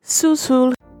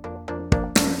Susul.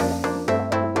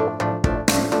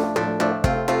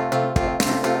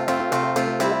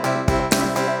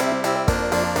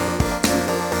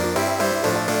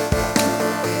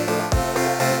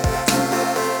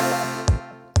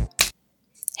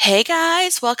 Hey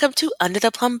guys, welcome to Under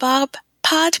the Plum Bob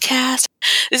podcast.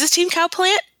 This is Team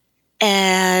Cowplant,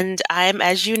 and I'm,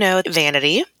 as you know,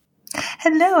 Vanity.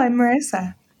 Hello, I'm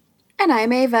Marissa. And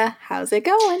I'm Ava. How's it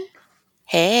going?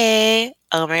 Hey.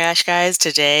 Oh my gosh, guys.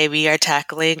 Today we are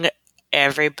tackling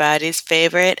everybody's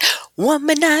favorite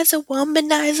womanizer.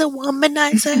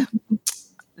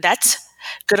 That's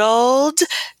good old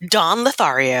Don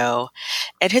Lothario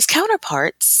and his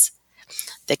counterparts,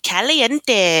 the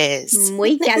Calientes.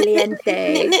 Muy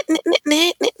caliente.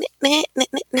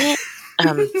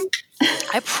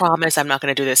 I promise I'm not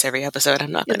going to do this every episode.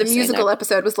 I'm not going to The musical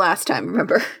episode was last time,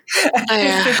 remember?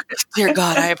 Dear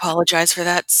God, I apologize for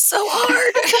that so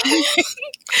hard.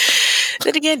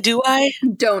 Then again, do I?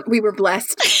 Don't. We were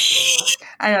blessed.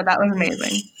 I know, that was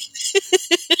amazing.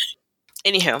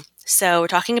 Anywho, so we're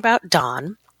talking about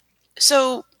Don.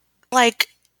 So,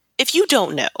 if you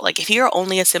don't know, if you're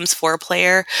only a Sims 4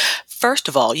 player, first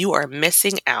of all, you are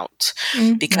missing out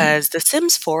because The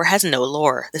Sims 4 has no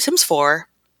lore. The Sims 4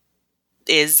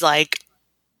 is they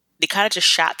kind of just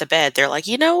shot the bed. They're like,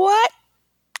 you know what?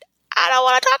 I don't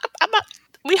want to talk about.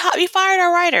 We fired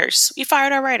our writers.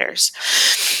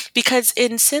 Because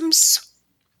in Sims,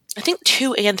 I think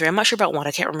 2 and 3, I'm not sure about 1,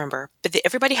 I can't remember, but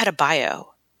everybody had a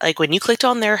bio. When you clicked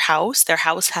on their house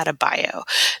had a bio.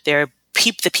 The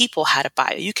people had a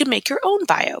bio. You can make your own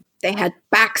bio. They had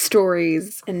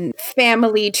backstories and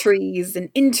family trees and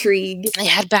intrigue. They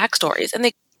had backstories, and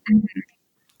they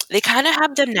kind of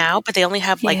have them now, but they only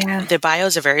have their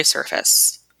bios are very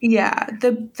surface. Yeah,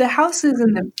 the houses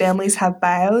and the families have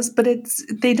bios, but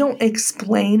they don't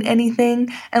explain anything.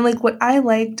 And what I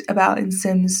liked about in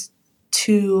Sims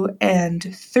 2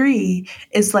 and 3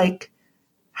 is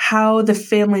how the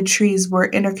family trees were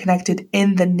interconnected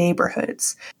in the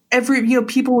neighborhoods.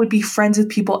 People would be friends with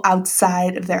people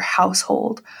outside of their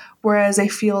household. Whereas I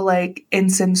feel like in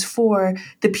Sims 4,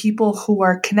 the people who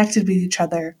are connected with each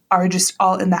other are just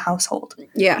all in the household.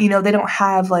 Yeah. They don't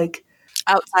have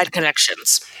outside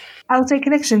connections. And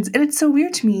it's so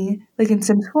weird to me, in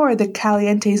Sims 4, the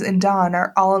Calientes and Don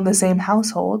are all in the same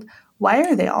household. Why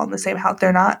are they all in the same house?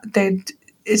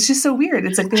 It's just so weird.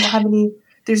 It's they don't have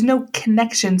there's no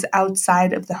connections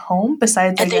outside of the home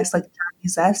besides, Johnny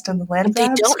Zest and the land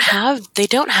grabs. They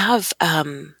don't have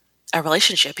a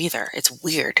relationship either. It's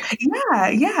weird.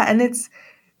 Yeah, and it's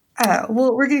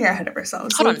we're getting ahead of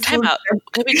ourselves. Hold on, time out.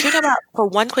 Can we talk about for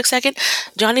one quick second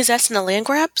Johnny Zest and the land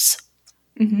grabs?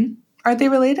 Mm-hmm. Are they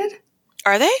related?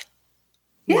 Are they?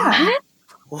 Yeah.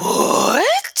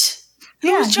 What?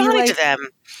 Yeah, who's Johnny to them?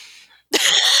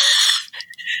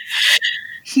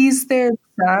 He's their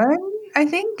son, I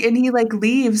think, and he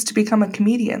leaves to become a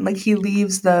comedian. He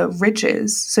leaves the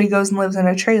riches, so he goes and lives in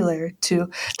a trailer too.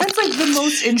 That's the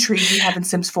most intrigue we have in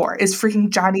Sims 4 is freaking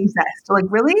Johnny Zest.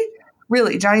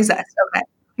 Really, Johnny Zest. Okay.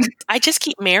 I just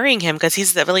keep marrying him because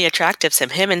he's the really attractive Sim.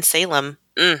 Him and Salem.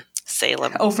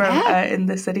 Salem. Over in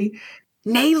the city.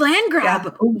 Nay Landgrab.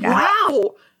 Yeah. Oh, yeah.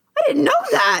 Wow. I didn't know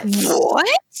that.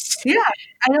 What? Yeah.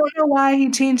 I don't know why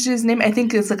he changed his name. I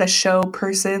think it's a show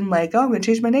person, I'm going to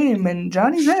change my name, and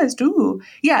Johnny Zest, ooh.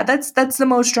 Yeah, that's the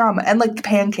most drama. And the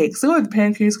pancakes. Oh, the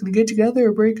pancakes going to get together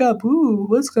or break up. Ooh,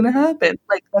 what's going to happen?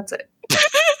 That's it.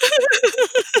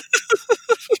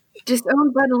 Just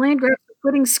owned by the Landgrab for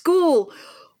quitting school.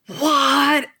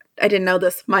 What? I didn't know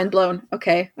this. Mind blown.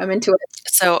 Okay, I'm into it.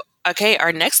 So, okay,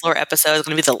 our next lore episode is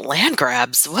going to be the land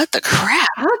grabs. What the crap?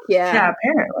 Heck yeah. Yeah,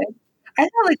 apparently. I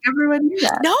thought everyone knew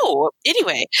that. No.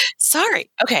 Anyway,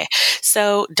 sorry. Okay,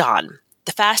 so Don.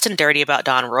 The fast and dirty about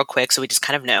Don real quick, so we just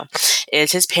kind of know,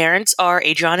 is his parents are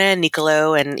Adriana and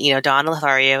Nicolo, and, Don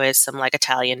Lothario is some,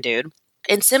 Italian dude.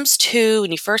 In Sims 2,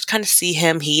 when you first kind of see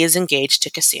him, he is engaged to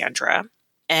Cassandra,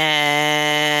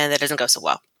 and that doesn't go so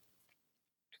well.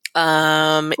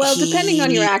 Depending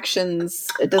on your actions,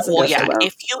 it doesn't go so well.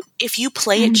 If you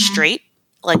play it straight,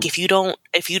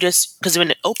 because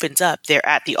when it opens up, they're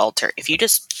at the altar. If you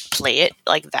just play it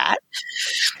like that,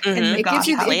 it gives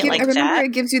you.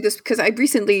 It gives you this because I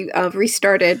recently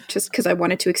restarted just because I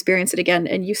wanted to experience it again.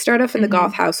 And you start off in the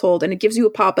Goth household, and it gives you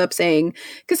a pop up saying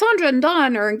Cassandra and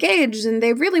Don are engaged, and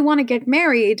they really want to get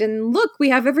married. And look, we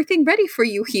have everything ready for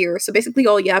you here. So basically,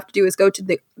 all you have to do is go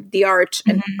to the art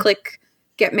and click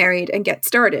get married and get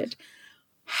started.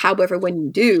 However, when you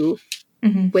do,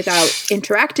 without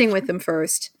interacting with them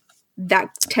first,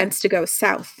 that tends to go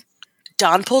south.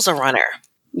 Don pulls a runner.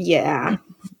 Yeah.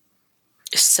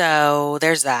 So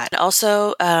there's that.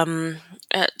 Also,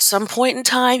 at some point in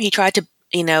time, he tried to,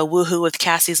 woohoo with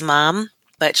Cassie's mom,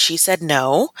 but she said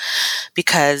no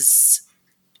because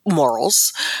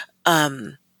morals.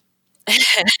 And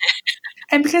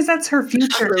because that's her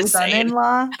future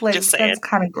son-in-law. Like, that's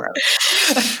kind of gross.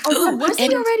 Was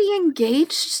he already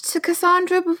engaged to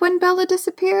Cassandra when Bella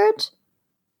disappeared?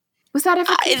 Was that ever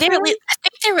confirmed? I think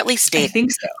they were at least dating. I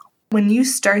think so. When you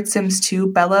start Sims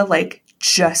 2, Bella, like,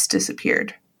 just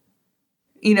disappeared.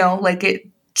 Like, it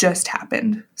just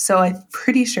happened. So I'm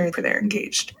pretty sure they're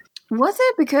engaged. Was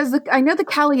it? Because I know the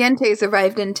Calientes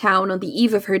arrived in town on the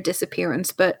eve of her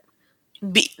disappearance, but...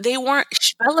 They weren't...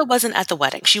 Bella wasn't at the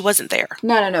wedding. She wasn't there.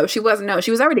 No. She wasn't. No,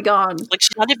 she was already gone. Like,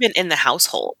 she'd not even in the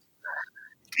household.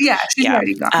 Yeah, she's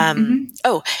already gone.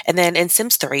 Oh, and then in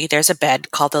Sims 3, there's a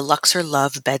bed called the Luxor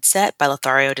Love bed set by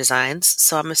Lothario Designs.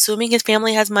 So I'm assuming his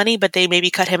family has money, but they maybe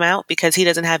cut him out because he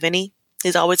doesn't have any.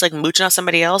 He's always like mooching off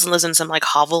somebody else and lives in some like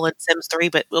hovel in Sims 3,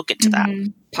 but we'll get to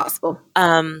that. Possible.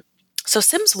 So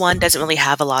Sims 1 doesn't really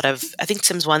have a lot of... I think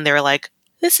Sims 1, they were like,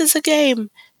 this is a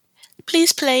game.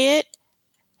 Please play it.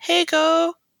 Hey,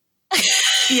 go.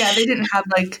 Yeah, they didn't have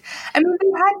like... I mean,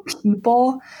 they had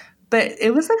people, but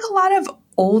it was like a lot of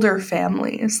older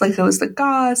families. Like, it was the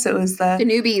Goths, it was the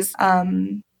newbies.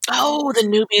 The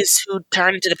newbies who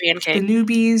turned into the pancake. The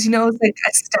newbies, it was like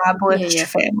established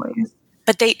families.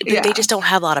 But they just don't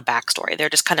have a lot of backstory. They're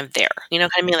just kind of there. You know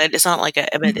what I mean? Like, it's not like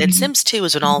in Sims 2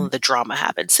 is when all of the drama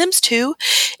happened. Sims 2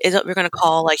 is what we're going to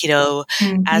call, like,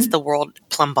 as the world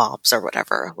plumb bombs or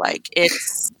whatever. Like,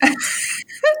 it's...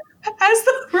 As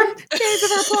the world... Days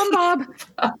of our plumb bob.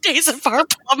 Days of our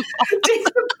plumb bob.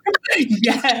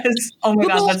 Yes. Oh my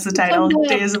God, that's the title.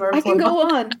 Days of our plumb bob. I can go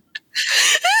on.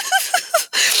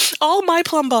 All my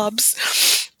plumb bobs.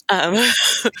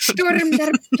 Storm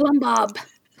der plumb bob.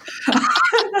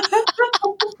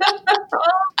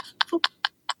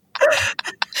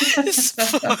 Sorry.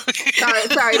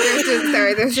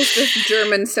 There's just this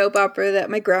German soap opera that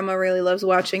my grandma really loves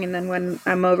watching, and then when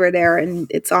I'm over there and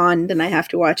it's on, then I have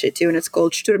to watch it too, and it's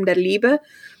called Sturm der Liebe,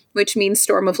 which means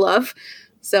Storm of Love.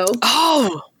 So,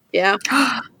 yeah.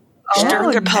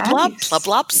 Sturm der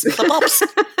Plublops.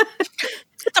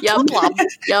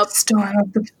 Yep. Storm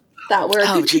of the... That word.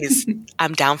 Oh, geez.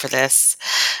 I'm down for this.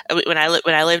 When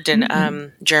I lived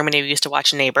in Germany, we used to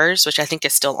watch Neighbors, which I think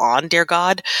is still on, dear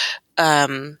God.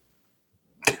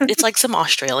 It's like some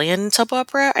Australian soap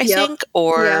opera, I think.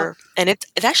 And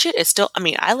that shit is still... I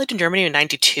mean, I lived in Germany in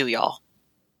 92, y'all.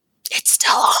 It's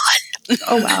still on.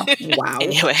 Oh, wow. Wow.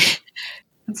 Anyway.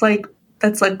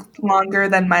 That's like longer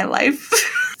than my life.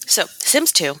 So,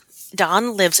 Sims 2,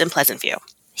 Don lives in Pleasantview.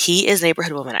 He is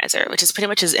neighborhood womanizer, which is pretty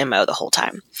much his MO the whole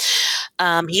time.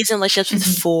 He's in relationships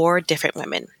with 4 different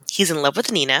women. He's in love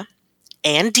with Nina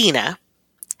and Dina.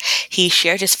 He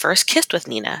shared his first kiss with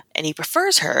Nina, and he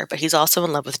prefers her, but he's also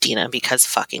in love with Dina because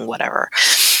fucking whatever.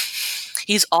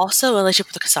 He's also in a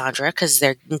relationship with Cassandra because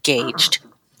they're engaged,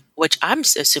 which I'm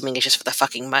assuming is just for the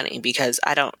fucking money because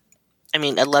I love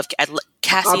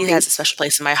Cassie has a special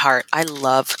place in my heart. I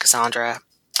love Cassandra.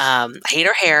 I hate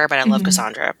her hair, but I love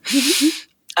Cassandra.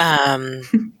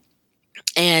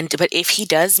 But if he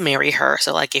does marry her,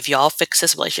 so like if y'all fix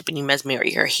this relationship and you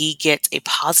marry her, he gets a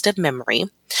positive memory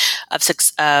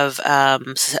of a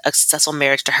successful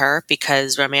marriage to her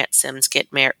because romance Sims get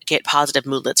positive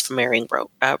moodlets for marrying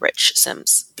rich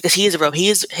Sims because his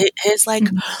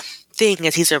thing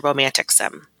is he's a romantic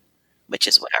Sim, which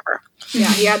is whatever.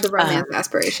 Yeah, he had the romance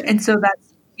aspiration, and so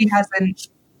he has a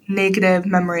negative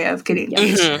memory of getting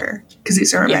engaged to her because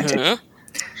he's a romantic.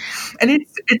 And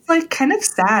it's like kind of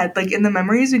sad. Like in the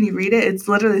memories when you read it, it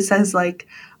literally says like,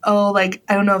 oh, like,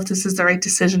 I don't know if this is the right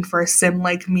decision for a Sim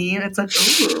like me. And it's like,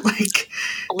 ooh, like,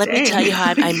 let me tell you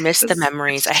how I miss the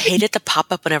memories. I hated the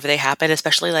pop-up whenever they happened,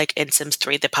 especially like in Sims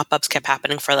 3, the pop-ups kept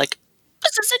happening for like,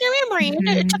 what's this in your memory?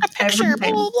 It took a picture,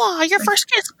 blah, blah, blah, your first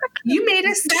kiss. You made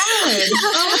a salad.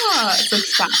 It's like,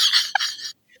 stop.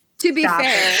 To be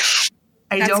fair.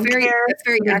 I don't care if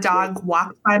your dog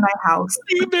walked by my house.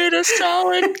 You made a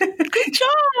salad. Good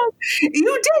job.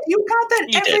 You did. You got that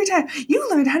every time. You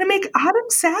learned how to make autumn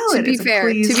salad. To be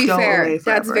fair,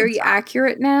 that's very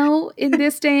accurate now in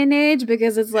this day and age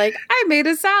because it's like, I made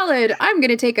a salad. I'm going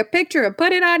to take a picture and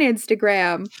put it on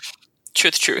Instagram.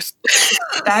 Truth.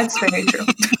 That's very true.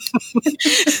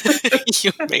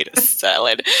 You made a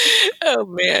salad. Oh,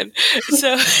 man.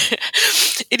 So,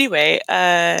 anyway,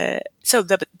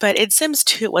 but in Sims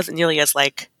 2, it wasn't nearly as,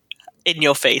 like, in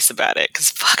your face about it.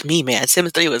 Because, fuck me, man.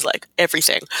 Sims 3 was, like,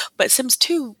 everything. But Sims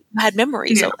 2 had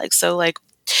memories. Yeah.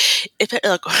 If it,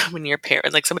 like, when your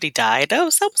parent, like, somebody died,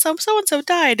 so-and-so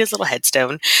died, his little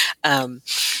headstone.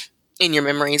 in your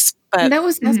memories. But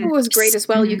that's what was great as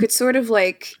well. You could sort of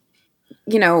like,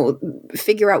 you know,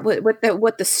 figure out what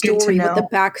the story, what the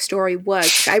backstory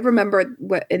was. I remember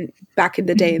back in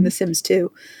the day in The Sims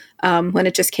 2, when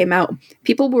it just came out,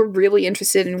 people were really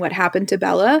interested in what happened to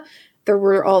Bella. There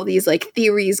were all these like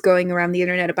theories going around the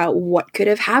internet about what could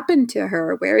have happened to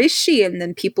her. Where is she? And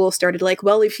then people started like,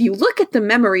 well, if you look at the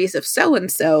memories of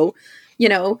so-and-so, you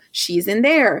know, she's in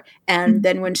there. And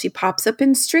then when she pops up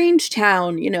in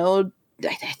Strangetown, you know,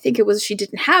 I think it was she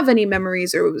didn't have any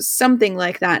memories or it was something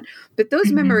like that. But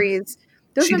those memories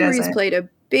played a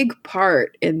big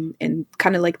part in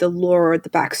kind of like the lore, the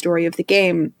backstory of the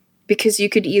game, because you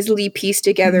could easily piece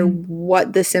together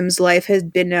what the Sims life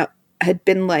had been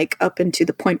like up into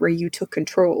the point where you took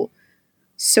control.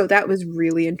 So that was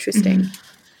really interesting.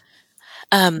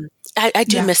 I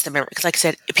do miss the memory because, like I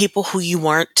said, people who you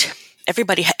weren't.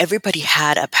 Everybody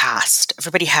had a past.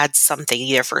 Everybody had something.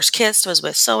 Their first kiss was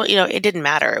with you know, it didn't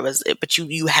matter. But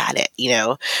you had it, you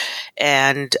know,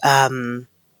 and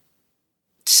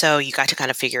so you got to kind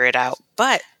of figure it out.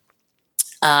 But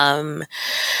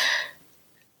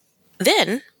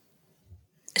then,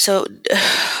 so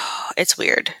it's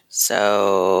weird.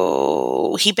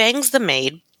 So he bangs the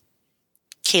maid,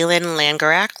 Kaylin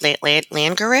Langerak.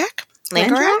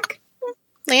 Langerak.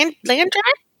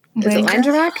 Is it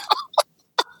Langerak?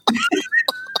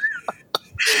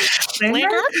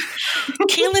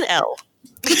 Kaylin L.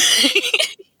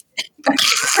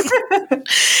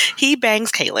 He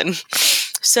bangs Kaylin.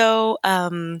 So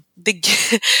I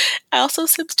also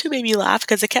Sims 2 made me laugh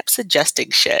because it kept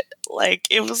suggesting shit. Like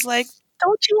it was like,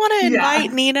 don't you want to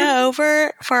invite Nina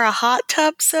over for a hot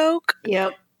tub soak?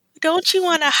 Yep. Don't you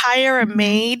want to hire a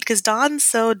maid? Because Dawn's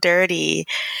so dirty.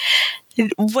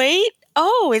 Wait.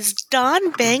 Oh, is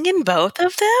Dawn banging both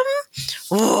of them?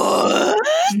 What?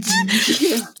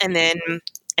 And then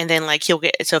like he'll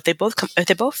get, so if they're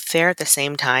both there at the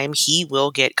same time, he will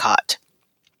get caught.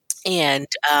 And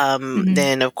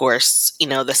then of course, you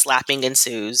know, the slapping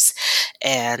ensues,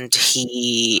 and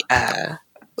he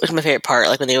was my favorite part,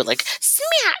 like when they would like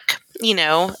smack, you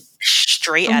know,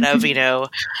 straight out of, you know,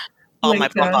 all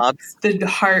like my pom-poms. The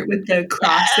heart with the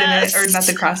cross in it, or not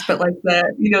the cross, but like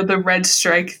the, you know, the red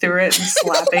strike through it and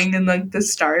slapping and like the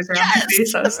stars around your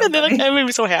face. That was so funny. That made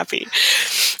me so happy.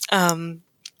 Then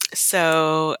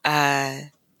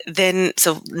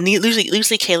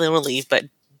loosely Kaylin will leave, but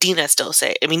Nina still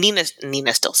says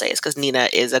because Nina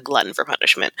is a glutton for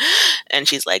punishment, and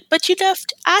she's like, "But you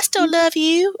left. I still love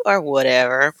you," or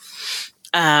whatever.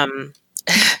 But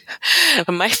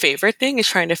my favorite thing is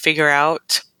trying to figure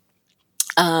out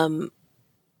how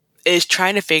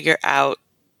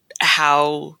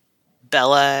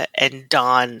Bella and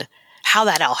Dawn, how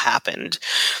that all happened.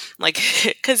 Like,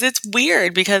 because it's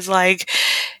weird because like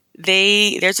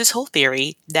there's this whole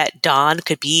theory that Dawn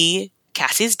could be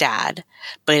Cassie's dad,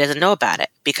 but he doesn't know about it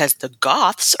because the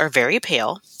Goths are very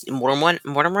pale.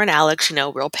 Mortimer and Alex, you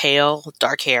know, real pale,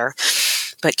 dark hair.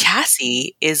 But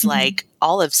Cassie is like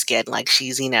olive skin, like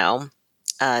she's, you know,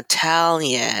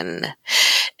 Italian.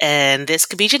 And this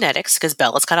could be genetics because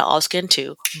Bella's kind of olive skin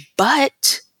too.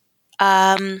 But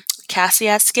Cassie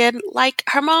has skin like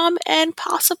her mom and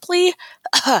possibly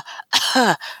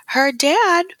her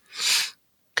dad.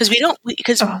 Because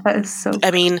that is so I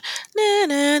mean, I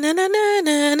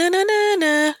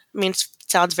mean,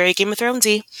 sounds very Game of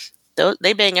Thronesy.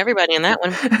 They bang everybody in that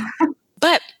one.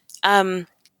 But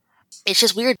it's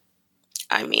just weird.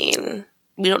 I mean,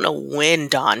 we don't know when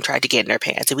Dawn tried to get in her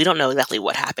pants, and we don't know exactly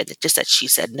what happened. It's just that she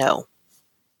said no.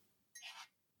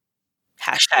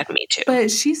 #me too. But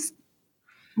she's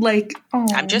like, oh,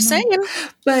 I'm just saying.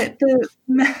 But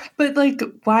like,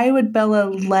 why would Bella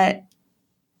let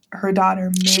her daughter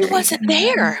marry? She wasn't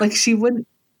there. Like she wouldn't.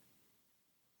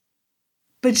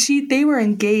 But they were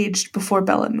engaged before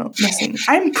Bella missing.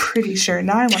 I'm pretty sure.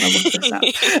 Now I want to look this up.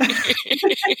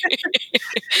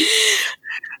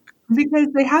 Because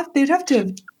they'd have to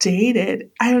have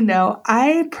dated. I don't know.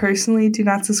 I personally do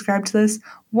not subscribe to this.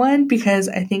 One, because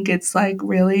I think it's like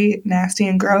really nasty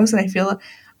and gross, and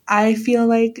I feel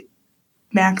like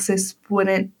Maxis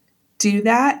wouldn't do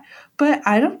that. But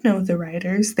I don't know the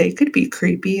writers. They could be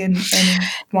creepy and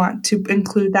want to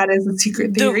include that as a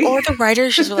secret theory. Or the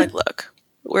writers just were like, look,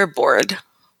 we're bored.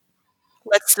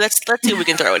 Let's see what we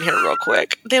can throw in here real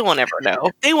quick. They won't ever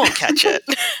know. They won't catch it.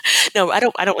 No, I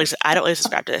don't really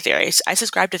subscribe to the theory. I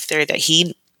subscribe to the theory that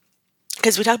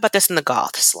because we talked about this in the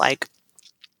Goths, like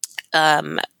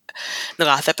the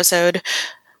Goth episode.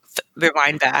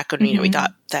 Rewind back when we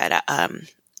thought that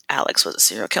Alex was a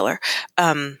serial killer.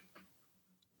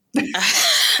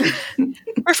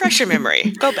 Refresh your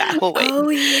memory. Go back. We'll wait. Oh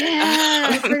yeah,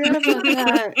 I forgot about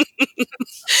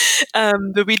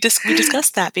that. But we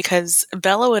discussed that because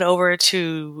Bella went over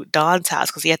to Don's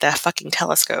house because he had that fucking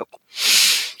telescope.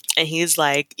 And he's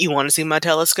like, "You want to see my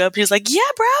telescope?" She's like, "Yeah,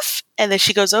 bruv." And then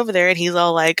she goes over there and he's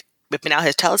all like whipping out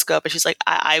his telescope. And she's like,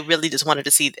 I really just wanted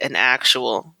to see an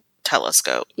actual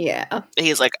telescope. Yeah. And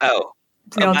he's like, oh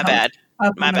my bad.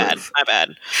 My bad.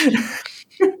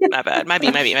 My bad.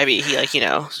 Maybe he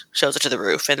shows it to the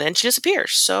roof and then she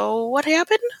disappears. So what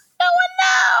happened? No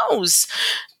one knows.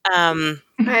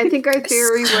 I think our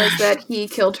theory was that he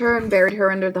killed her and buried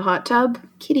her under the hot tub.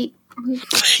 Kitty.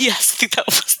 Yes, I think that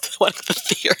was one of the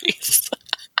theories.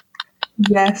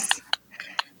 Yes.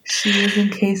 She was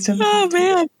encased in. Oh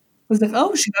man. Was like,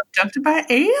 oh, she got abducted by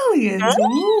aliens.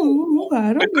 Ooh,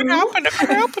 I don't know. It could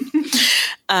happen.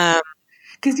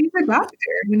 Because he's a doctor.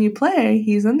 When you play,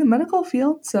 he's in the medical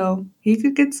field, so he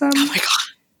could get some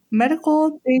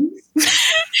medical things.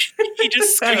 he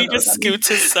just scoots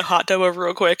his hot tub over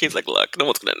real quick. He's like, look, no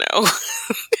one's going to know.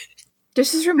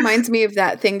 This just reminds me of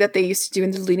that thing that they used to do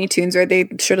in the Looney Tunes where they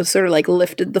should have sort of like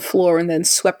lifted the floor and then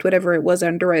swept whatever it was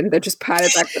under it and then just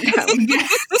patted back down.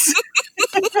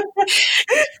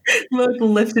 Look,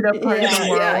 lifted up part of the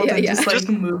world and just like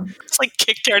move. Just like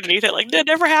kicked her underneath it, like that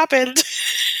never happened.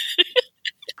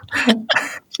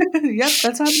 Yep,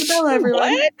 that's on the Bella,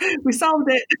 everyone. What? We solved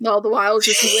it. All the while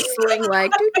just whistling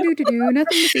like do nothing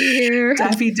to see here.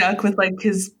 Daffy Duck with like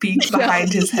his beak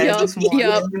behind his head just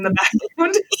wandering in the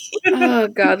background. Oh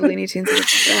god, Looney Tunes are the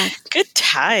best. Good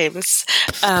times.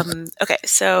 Okay,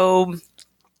 so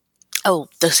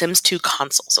the Sims 2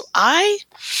 console. So I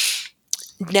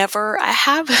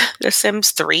have The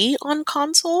Sims 3 on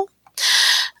console.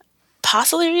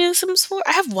 Possibly The Sims 4.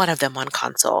 I have one of them on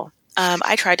console.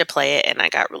 I tried to play it and I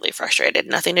got really frustrated.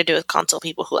 Nothing to do with console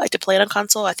people who like to play it on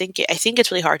console. I think it's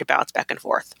really hard to bounce back and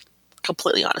forth.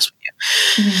 Completely honest with you.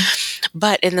 Mm-hmm.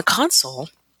 But in the console,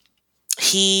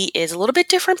 he is a little bit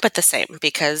different, but the same.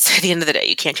 Because at the end of the day,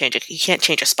 you can't change it. You can't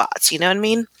change his spots. You know what I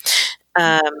mean?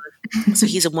 So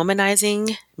he's a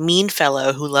womanizing, mean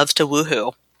fellow who loves to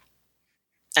woohoo.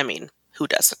 I mean, who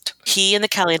doesn't? He and the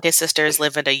Caliente sisters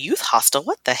live in a youth hostel.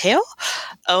 What the hell?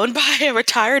 Owned by a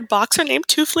retired boxer named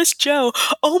Toothless Joe.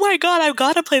 Oh my god, I've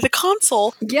got to play the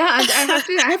console. Yeah, I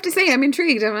have to say, I'm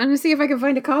intrigued. I'm going to see if I can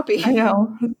find a copy. I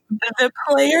know. The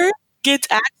player gets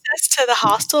access to the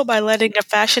hostel by letting a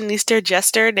fashionista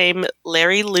jester named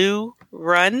Larry Lou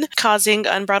run, causing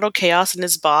unbridled chaos in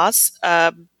his boss.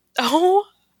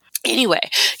 Anyway,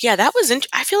 yeah, that was.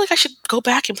 I feel like I should go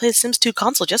back and play the Sims 2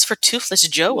 console just for Toothless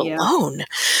Joe alone.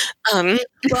 Well,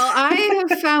 I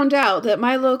have found out that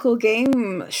my local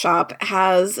game shop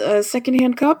has a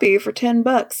secondhand copy for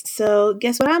 $10. So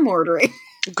guess what I'm ordering?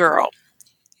 Girl,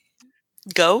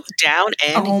 go down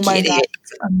and get it.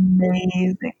 It's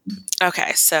amazing.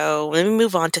 Okay, so let me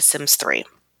move on to Sims 3,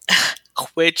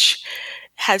 which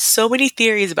has so many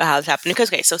theories about how this happened. Because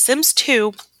so Sims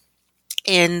 2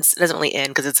 doesn't really end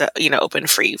because it's a open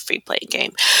free playing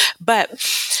game, but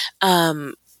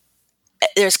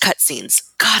there's cutscenes.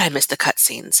 God, I miss the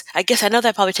cutscenes. I guess I know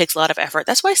that probably takes a lot of effort.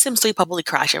 That's why Sims 3 probably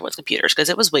crashed everyone's computers because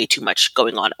it was way too much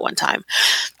going on at one time.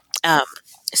 But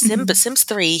Sims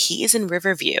 3, he is in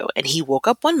Riverview and he woke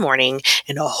up one morning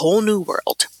in a whole new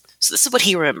world. So this is what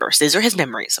he remembers. These are his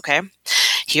memories. Okay,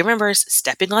 he remembers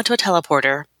stepping onto a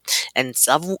teleporter and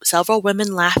several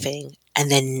women laughing. And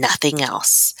then nothing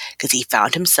else, because he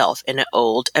found himself in an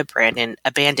old,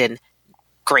 abandoned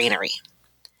granary.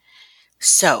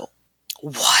 So,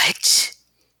 what?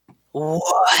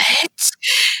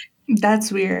 That's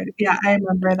weird. Yeah, I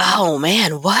remember that. Oh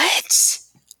man, what?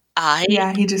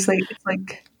 Yeah, he just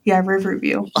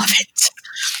Riverview. Love it.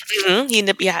 Mm-hmm.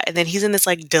 And then he's in this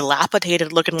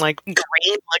dilapidated looking grain.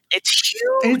 It's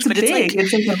huge. It's big.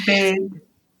 It's like a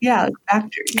big,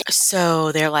 factory.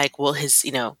 So they're like, well, his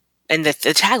and the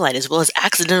tagline is, well, his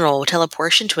accidental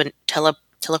teleportation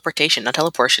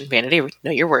vanity,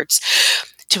 know your words,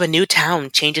 to a new town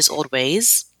changes old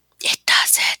ways. It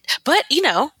doesn't. But,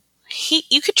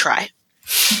 you could try.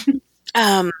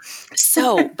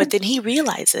 But then he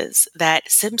realizes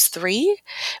that Sims 3,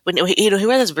 when he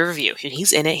realizes Riverview,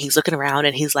 he's in it, he's looking around,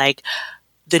 and he's like,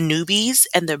 the newbies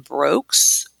and the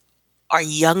brokes are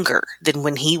younger than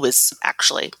when he was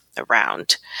actually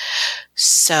around.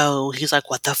 So he's like,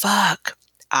 what the fuck?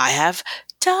 I have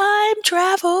time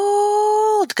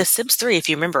traveled. Because Sims 3, if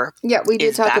you remember, we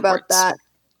did talk about that.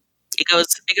 It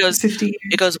goes 50 years.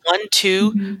 It goes 1,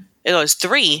 2, it goes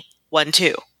 3, 1,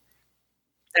 2.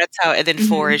 That's how, and then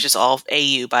 4 is just all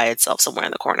AU by itself somewhere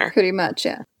in the corner. Pretty much,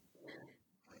 yeah.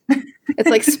 It's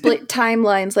like split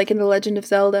timelines, like in The Legend of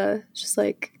Zelda, just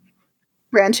like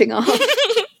branching off.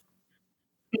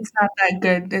 It's not that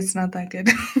good. It's not that good.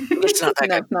 It's not that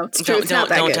good. No, it's true. It's not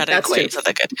that good. That's true. It's not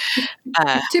that good.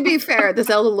 To be fair, the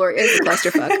Zelda lore is a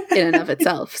clusterfuck in and of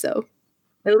itself. So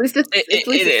at least it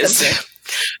is.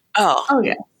 Oh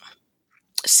yeah.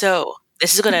 So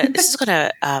this is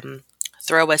gonna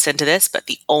throw us into this, but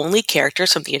the only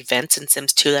characters from the events in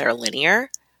Sims 2 that are linear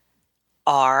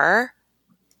are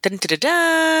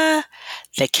the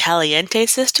Caliente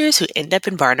sisters who end up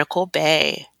in Barnacle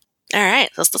Bay. All right,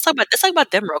 let's talk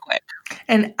about them real quick.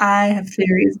 And I have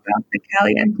theories about the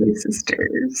Caliente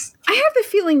sisters. I have the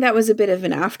feeling that was a bit of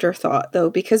an afterthought, though,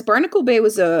 because Barnacle Bay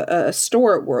was a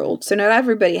store world, so not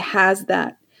everybody has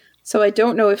that. So I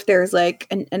don't know if there's like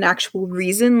an actual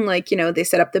reason, like, they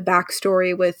set up the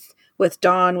backstory with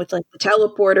Dawn, with like the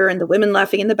teleporter and the women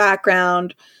laughing in the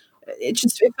background. It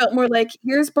felt more like,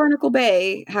 here's Barnacle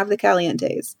Bay, have the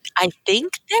Calientes. I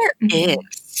think there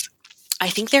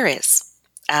is.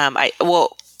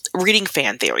 Reading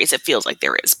fan theories, it feels like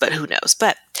there is, but who knows?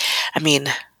 But I mean,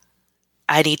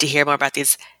 I need to hear more about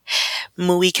these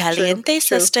muy caliente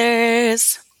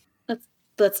sisters.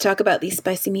 Let's talk about these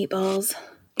spicy meatballs.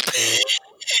 Can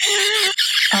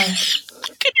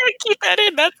you keep that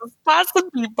in? That's a spicy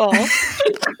meatball.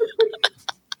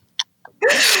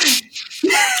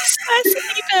 Spicy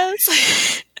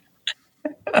meatballs.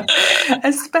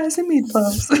 A spicy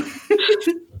meatballs.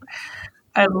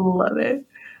 I love it.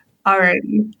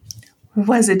 Alrighty.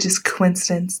 Was it just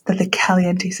coincidence that the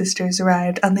Caliente sisters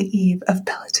arrived on the eve of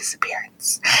Bella's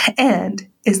disappearance? And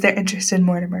is their interest in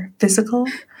Mortimer physical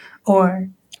or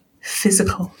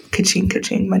physical? Ka-ching,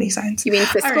 ka-ching, money signs. You mean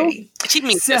physical? Alrighty. She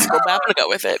means physical, but I'm going to go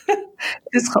with it.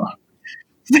 Physical.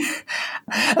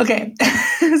 Okay.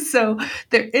 So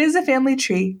there is a family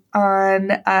tree on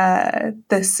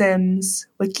the Sims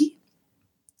wiki,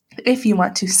 if you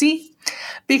want to see,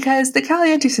 because the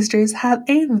Caliente sisters have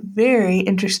a very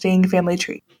interesting family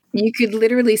tree. You could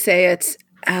literally say it's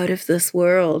out of this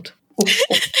world.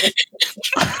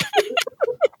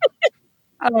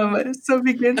 So it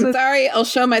begins I'm sorry, I'll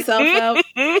show myself out.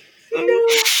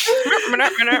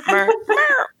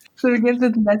 So it begins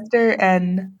with Nestor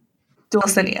and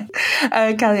Dulcinea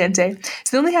Caliente.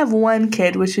 So they only have one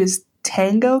kid, which is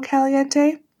Tango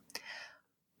Caliente.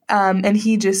 And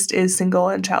he just is single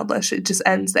and childless. It just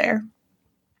ends there.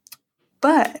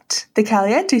 But the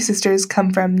Caliente sisters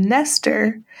come from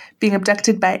Nestor being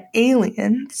abducted by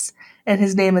aliens, and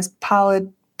his name is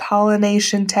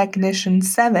Pollination Technician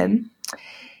 7.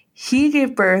 He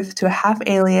gave birth to a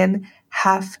half-alien,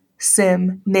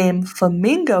 half-sim named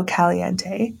Flamingo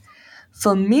Caliente.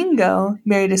 Flamingo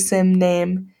married a sim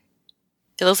named...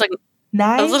 It looks like...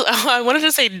 I wanted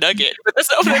to say Nugget, but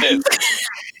that's not what it is.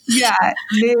 Yeah.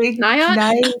 Nygot?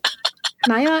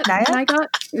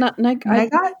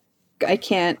 I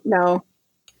can't. No.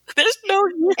 There's no...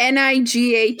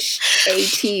 Nighat.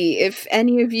 If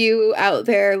any of you out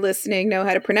there listening know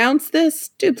how to pronounce this,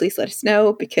 do please let us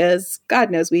know, because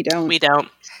God knows we don't. We don't.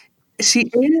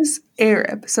 She is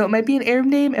Arab, so it might be an Arab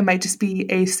name. It might just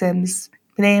be a Sims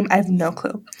name. I have no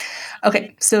clue.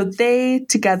 Okay, so they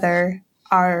together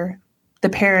are the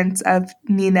parents of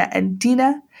Nina and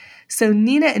Dina. So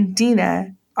Nina and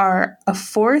Dina are a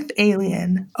fourth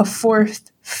alien, a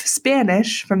fourth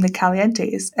Spanish from the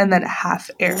Calientes, and then a half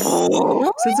Arab.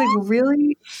 So it's like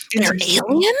really interesting. They're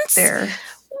aliens?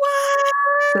 What?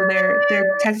 So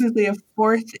they're technically a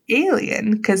fourth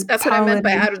alien, because that's what I meant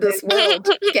by out of this world.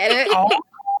 Get it? Oh.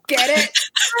 Get it?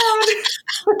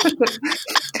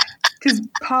 Because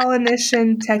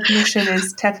Pollination Technician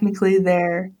is technically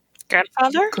their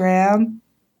grandfather?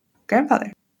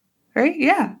 Grandfather. Right?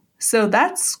 Yeah. So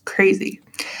that's crazy.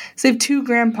 So they have two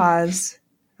grandpas,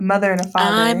 a mother and a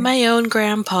father. I'm my own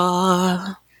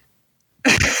grandpa.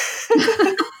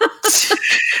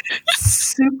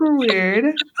 Super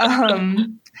weird.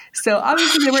 So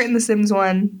obviously they weren't in The Sims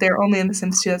 1. They're only in The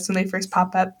Sims 2. That's when they first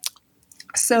pop up.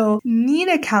 So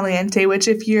Nina Caliente, which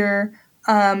if you're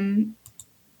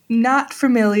not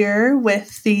familiar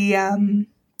with the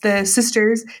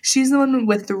sisters, she's the one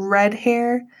with the red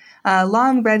hair,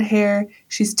 long red hair.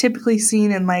 She's typically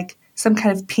seen in like some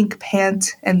kind of pink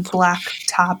pant and black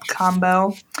top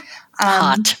combo.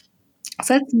 Hot.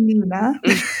 So that's Nina.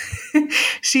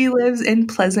 She lives in a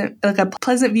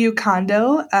Pleasant View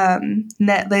condo.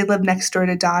 They live next door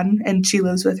to Dawn, and she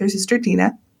lives with her sister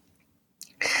Dina.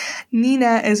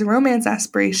 Nina is a romance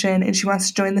aspiration, and she wants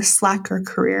to join the slacker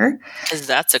career. Because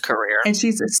that's a career. And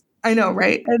I know,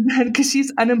 right? And then because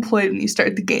she's unemployed when you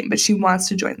start the game, but she wants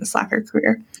to join the slacker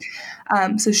career.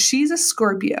 So she's a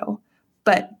Scorpio,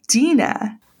 but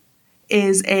Dina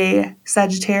is a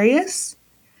Sagittarius.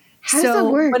 How does that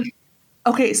work?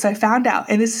 Okay, so I found out,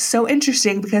 and this is so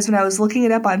interesting because when I was looking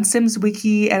it up on Sims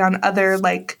Wiki and on other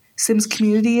like Sims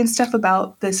community and stuff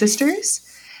about the sisters,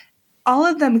 all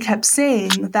of them kept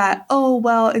saying that, oh,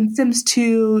 well, in Sims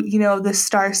 2, you know, the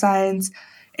star signs,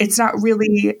 it's not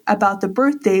really about the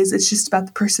birthdays, it's just about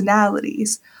the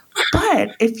personalities.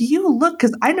 But if you look,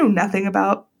 because I know nothing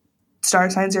about star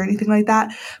signs or anything like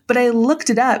that, but I looked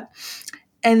it up,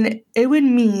 and it would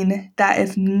mean that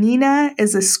if Nina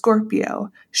is a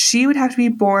Scorpio, she would have to be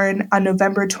born on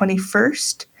November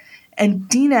 21st, and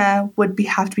Dina would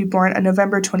have to be born on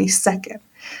November 22nd.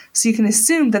 So you can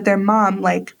assume that their mom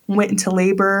like went into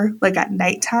labor like at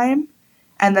nighttime,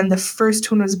 and then the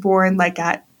first one was born like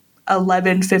at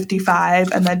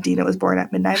 11:55, and then Dina was born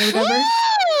at midnight or whatever.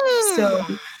 So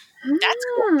that's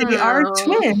cool. They are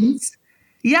twins.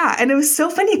 Yeah, and it was so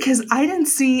funny because I didn't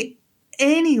see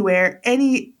anywhere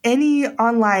any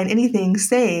online anything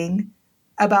saying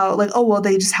about like, oh well,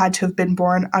 they just had to have been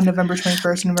born on November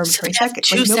 21st and November 22nd.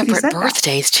 Two separate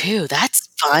birthdays too. That's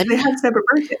fun. They have separate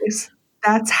birthdays.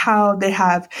 That's how they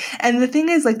have. And the thing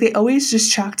is, like, they always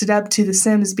just chalked it up to the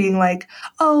Sims being like,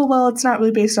 oh well, it's not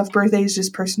really based off birthdays,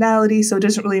 just personality, so it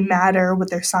doesn't really matter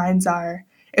what their signs are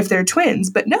if they're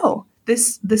twins. But no,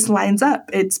 this lines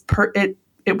up.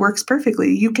 It works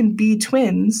perfectly. You can be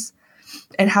twins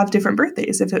and have different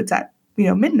birthdays if it's at, you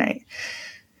know, midnight.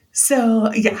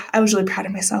 So yeah, I was really proud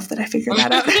of myself that I figured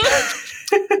that out.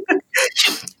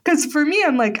 Because for me,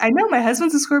 I'm like, I know my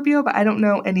husband's a Scorpio, but I don't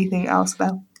know anything else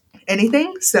about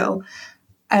anything. So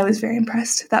I was very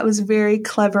impressed. That was very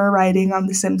clever writing on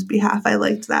the Sims' behalf. I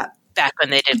liked that. Back when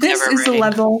they did this is the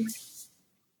level.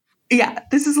 Yeah,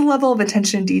 this is the level of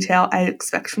attention and detail I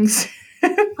expect from Sims.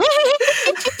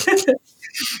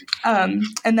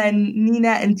 And then Nina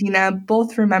and Dina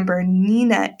both remember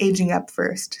Nina aging up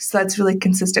first. So that's really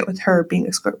consistent with her being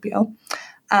a Scorpio.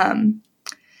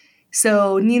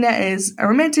 So Nina is a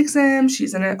romantic Sim.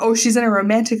 She's in a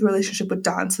romantic relationship with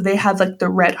Dawn. So they have like the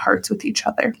red hearts with each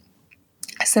other.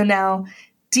 So now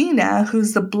Dina,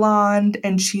 who's the blonde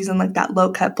and she's in like that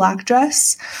low cut black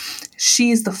dress,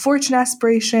 she's the fortune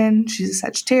aspiration. She's a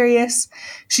Sagittarius.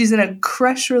 She's in a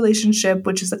crush relationship,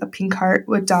 which is like a pink heart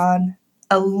with Dawn.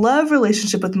 A love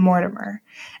relationship with Mortimer.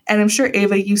 And I'm sure,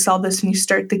 Ava, you saw this when you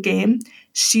start the game.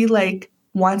 She like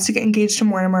wants to get engaged to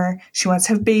Mortimer. She wants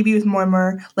to have a baby with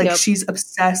Mortimer. Like yep. She's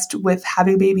obsessed with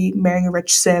having a baby, marrying a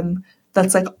rich Sim.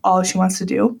 That's like all she wants to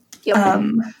do. Yep.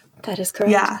 That is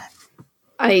correct. Yeah.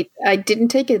 I didn't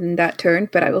take it in that turn,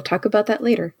 but I will talk about that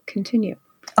later. Continue.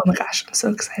 Oh my gosh, I'm so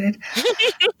excited.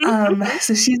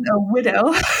 So she's a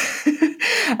widow,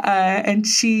 and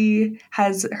she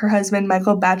has her husband,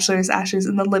 Michael Batchelor's ashes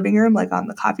in the living room, like on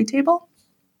the coffee table.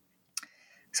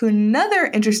 So another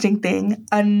interesting thing,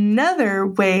 another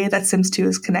way that Sims 2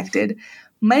 is connected,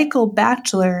 Michael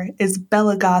Batchelor is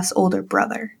Bella Goth's older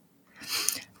brother.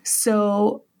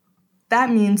 So that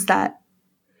means that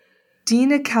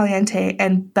Dina Caliente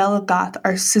and Bella Goth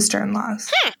are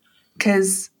sister-in-laws.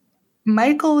 Because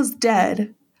Michael is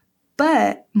dead,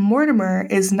 but Mortimer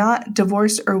is not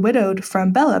divorced or widowed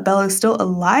from Bella. Bella is still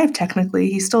alive, technically.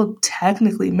 He's still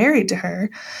technically married to her.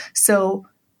 So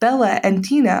Bella and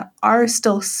Dina are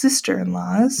still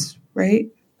sister-in-laws, right?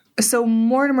 So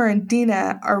Mortimer and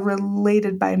Dina are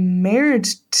related by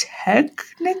marriage,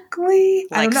 technically?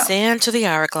 Like sand to the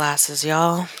hourglasses,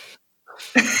 y'all.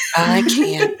 I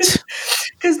can't.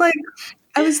 Because, like,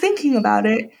 I was thinking about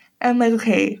it, and I'm like,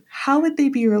 okay, how would they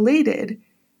be related?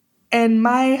 And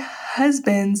my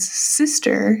husband's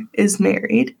sister is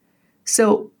married,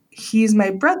 so he's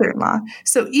my brother-in-law.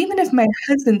 So even if my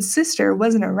husband's sister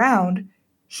wasn't around,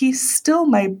 he's still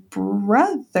my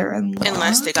brother-in-law.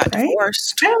 Unless they got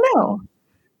divorced. I don't know.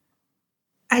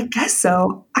 I guess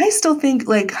so. I still think,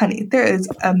 like, honey, there is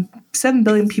 7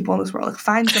 billion people in this world. Like,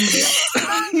 find somebody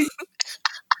else.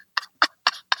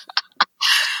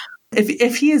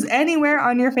 If he is anywhere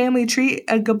on your family tree,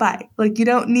 goodbye. Like, you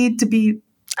don't need to be.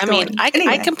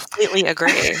 I completely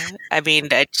agree. I mean,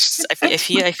 I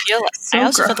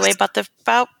also feel the way about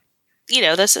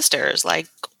the sisters. Like,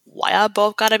 why y'all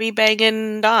both gotta be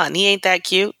banging Don? He ain't that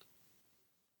cute.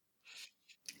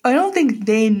 I don't think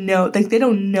they know. Like, they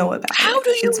don't know about it. How do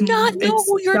you not know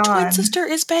who your twin sister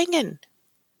is banging?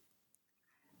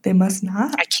 They must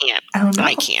not. I can't. I don't know.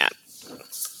 I can't.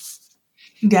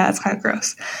 Yeah, it's kind of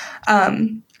gross.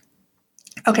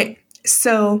 Okay,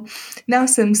 so now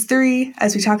Sims 3,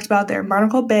 as we talked about, they're in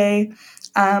Barnacle Bay.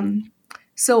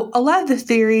 So a lot of the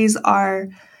theories are,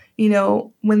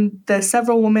 when the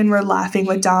several women were laughing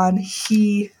with Don,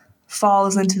 he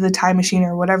falls into the time machine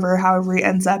or whatever, however he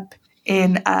ends up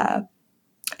in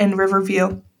in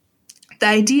Riverview. The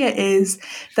idea is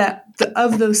that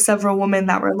of those several women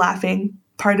that were laughing,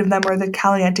 part of them were the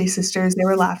Caliente sisters. They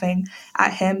were laughing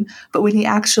at him. But when he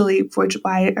actually,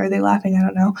 why are they laughing? I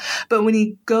don't know. But when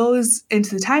he goes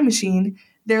into the time machine,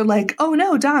 they're like, oh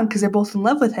no, Don, because they're both in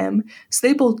love with him. So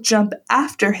they both jump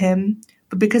after him.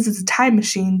 But because it's a time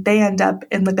machine, they end up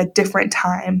in like a different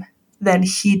time than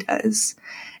he does.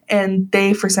 And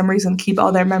they, for some reason, keep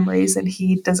all their memories and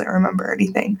he doesn't remember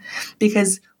anything.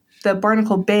 Because the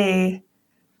Barnacle Bay,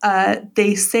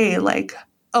 they say like,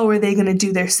 oh, are they going to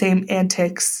do their same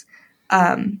antics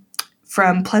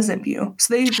from Pleasant View?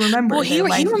 So they remember. Well, he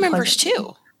remembers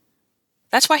too.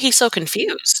 That's why he's so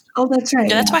confused. Oh, that's right.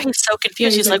 Yeah, that's why he's so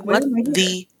confused. He's like, what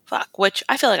the fuck? Which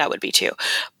I feel like I would be too,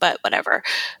 but whatever.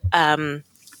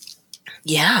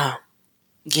 Yeah.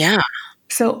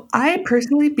 So I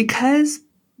personally, because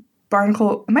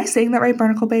Barnacle, am I saying that right?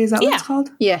 Barnacle Bay, is that what it's called?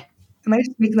 Yeah. Am I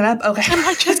just making that up? Okay. Am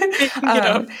I just making it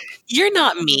up? You're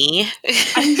not me.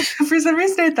 For some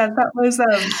reason, I thought that was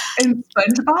in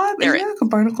SpongeBob. Is there like a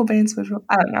Barnacle Bay in SpongeBob?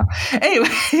 I don't know.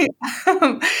 Anyway,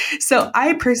 so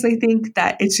I personally think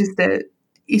that it's just an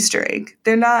Easter egg.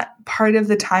 They're not part of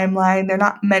the timeline. They're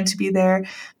not meant to be there.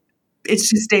 It's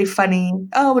just a funny,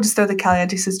 we'll just throw the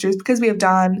Caliente sisters because we have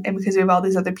Don and because we have all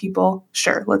these other people.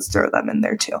 Sure, let's throw them in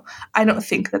there too. I don't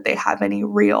think that they have any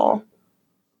real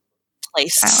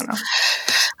place. I don't know.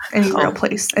 Any real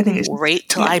place. I think it's just, wait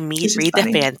till I read the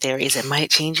fan theories. It might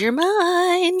change your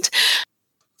mind.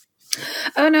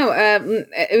 Oh no,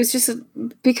 it was just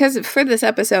because for this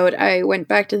episode I went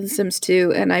back to The Sims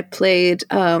 2 and I played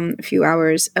a few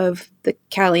hours of the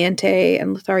Caliente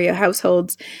and Lothario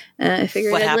households. I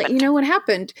figured I'd let you know what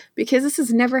happened because this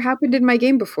has never happened in my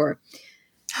game before.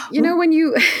 You know when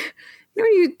you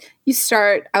you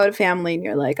start out a family and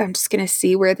you're like, I'm just going to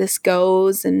see where this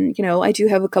goes. And, I do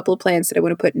have a couple of plans that I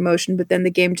want to put in motion, but then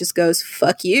the game just goes,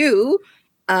 fuck you,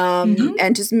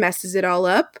 and just messes it all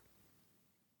up.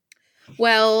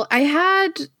 Well,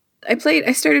 I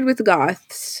started with the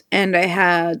Goths and I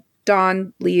had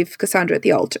Dawn leave Cassandra at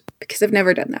the altar because I've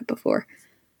never done that before.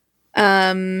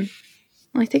 I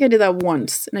think I did that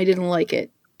once and I didn't like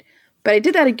it. But I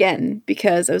did that again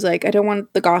because I was like, I don't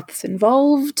want the Goths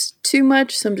involved too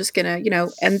much. So I'm just going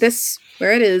to, end this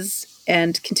where it is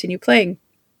and continue playing.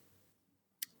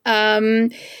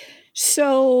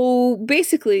 So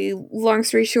basically, long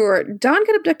story short, Dawn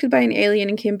got abducted by an alien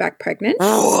and came back pregnant.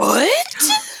 What?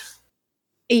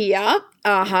 Yeah.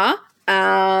 Uh-huh.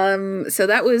 So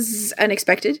that was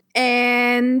unexpected.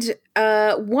 And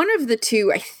one of the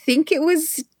two, I think it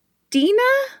was Dina?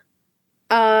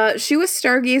 She was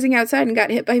stargazing outside and got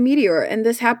hit by a meteor, and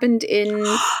this happened in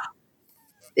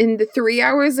the 3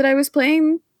 hours that I was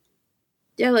playing.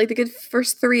 Yeah, like the good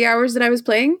first 3 hours that I was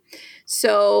playing.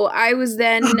 So I was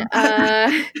then,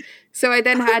 so I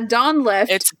then had Dawn left.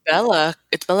 It's Bella.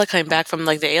 It's Bella coming back from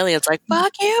like the aliens, like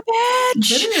fuck you,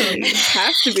 bitch. Literally, it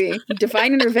has to be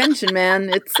divine intervention, man.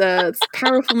 It's a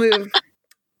powerful move.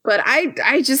 But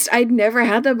I'd never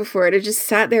had that before. I just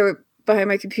sat there behind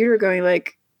my computer going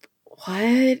like,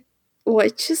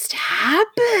 what just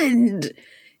happened?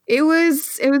 It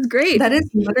was great. That is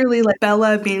literally like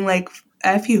Bella being like,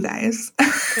 F you guys.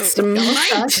 Just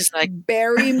like,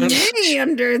 bury me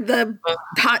under the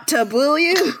hot tub, will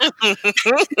you?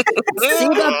 See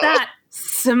about that.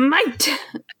 Smite.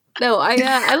 No,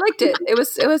 I liked it.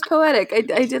 It was poetic. I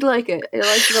did like it. I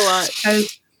liked it a lot. That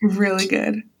was really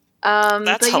good.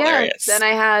 That's hilarious. Then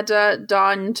I had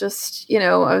Dawn just,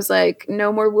 I was like,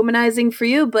 no more womanizing for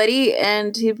you, buddy.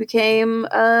 And he became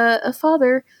a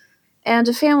father and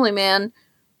a family man.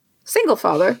 Single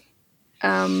father.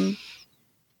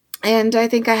 And I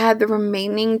think I had the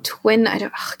remaining twin. I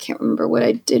can't remember what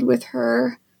I did with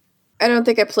her. I don't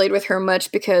think I played with her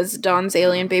much because Dawn's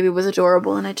alien baby was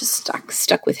adorable and I just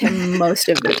stuck with him most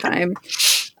of the time.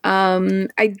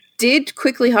 I did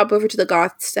quickly hop over to the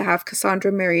Goths to have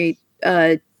Cassandra marry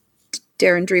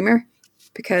Darren Dreamer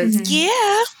because OTP.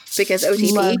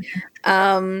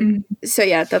 So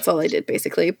yeah, that's all I did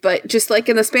basically. But just like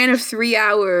in the span of 3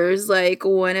 hours, like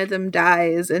one of them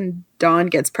dies and Dawn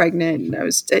gets pregnant, and I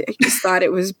just thought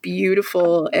it was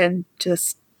beautiful and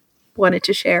just wanted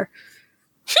to share.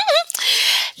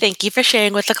 Thank you for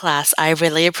sharing with the class. I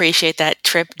really appreciate that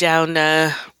trip down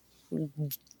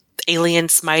alien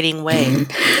smiting way.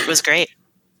 It was great.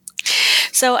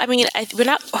 So, I mean,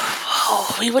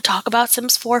 we would talk about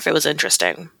Sims 4 if it was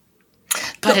interesting.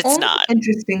 But it's not.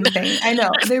 Interesting thing. I know.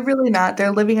 They're really not.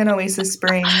 They're living in Oasis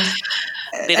Springs.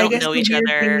 They don't know each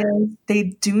other. They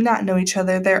do not know each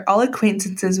other. They're all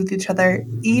acquaintances with each other.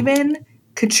 Even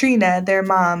Katrina, their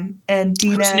mom, and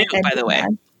Dina. Who's new, and by the way.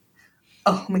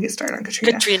 let me get started on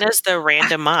Katrina. Katrina's the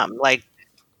random mom. Like,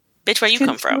 bitch, where you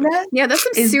come from? Yeah, that's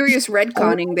some serious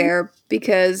retconning there,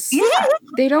 because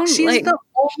they don't. She's the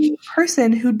only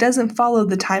person who doesn't follow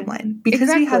the timeline, because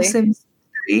we have Sims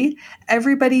 3.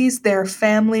 Everybody's their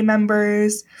family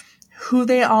members, who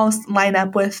they all line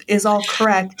up with is all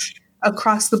correct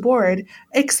across the board,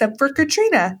 except for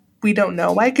Katrina. We don't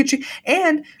know why Katrina.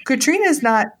 And Katrina's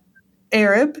not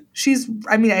Arab.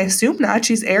 I assume not.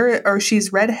 She's Arab, or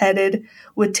she's redheaded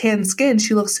with tan skin.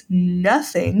 She looks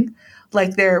nothing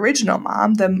like their original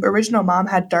mom. The original mom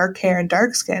had dark hair and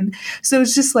dark skin. So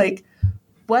it's just like,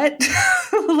 what?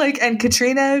 And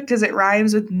Katrina, because it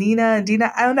rhymes with Nina and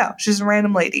Dina. I don't know. She's a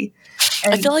random lady.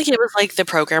 And I feel like it was like the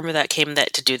programmer that came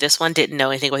to do this one didn't know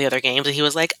anything about the other games, and he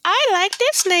was like, I like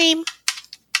this name.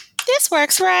 This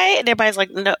works, right? And everybody's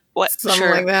like, no, what? Something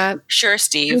like that. Sure,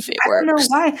 Steve, it works. I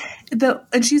don't know why.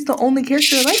 And she's the only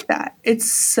character like that. It's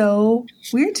so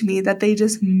weird to me that they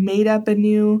just made up a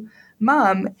new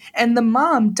mom. And the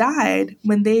mom died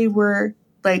when they were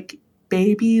like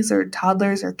babies or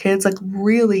toddlers or kids, like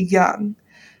really young.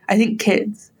 I think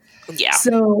kids. Yeah.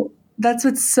 So that's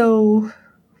what's so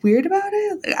weird about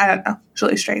it. I don't know. It's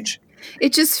really strange.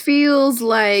 It just feels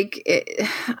like,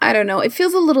 I don't know, it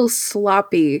feels a little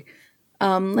sloppy.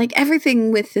 Like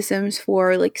everything with The Sims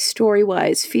 4, like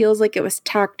story-wise, feels like it was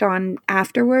tacked on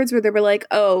afterwards, where they were like,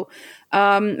 I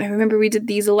remember we did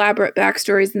these elaborate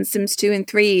backstories in Sims 2 and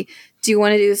 3. Do you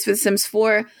want to do this for The Sims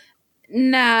 4?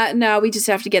 Nah, we just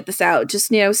have to get this out.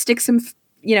 Just, stick some,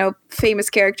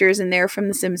 famous characters in there from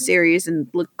the Sims series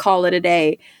and call it a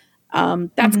day.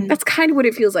 That's kind of what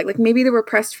it feels like. Like maybe they were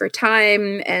pressed for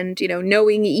time, and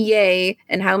knowing EA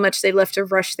and how much they love to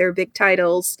rush their big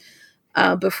titles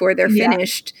before they're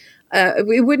finished,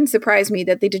 it wouldn't surprise me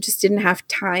that they just didn't have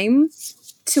time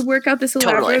to work out this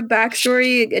elaborate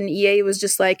backstory, and EA was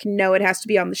just like, no, it has to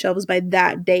be on the shelves by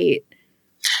that date.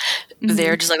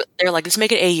 They're just like, let's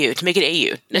make it AU to make it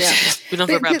AU. Yeah. We don't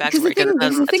talk about backstory.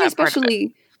 The thing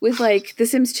especially with like The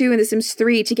Sims 2 and The Sims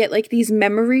 3, to get like these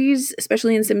memories,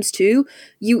 especially in Sims 2,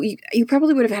 you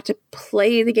probably would have had to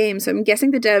play the game. So I'm guessing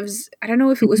the devs, I don't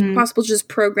know if it was possible to just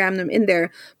program them in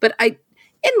there, but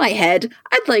in my head,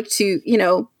 I'd like to,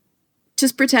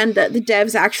 just pretend that the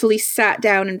devs actually sat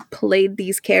down and played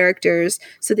these characters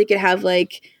so they could have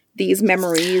like these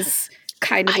memories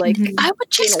kind of like I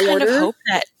would just kind of hope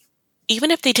that even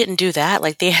if they didn't do that,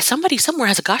 like somebody somewhere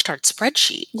has a gosh darn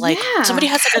spreadsheet. Like somebody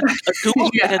has like a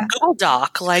Google like a Google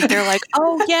Doc. Like they're like,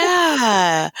 oh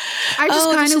yeah. I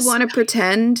just kind of want to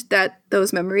pretend that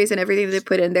those memories and everything they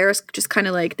put in there is just kind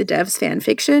of like the devs fan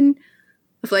fiction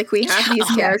of like, we have these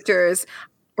characters,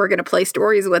 we're gonna play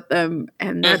stories with them,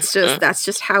 and that's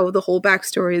just how the whole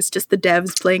backstory is, just the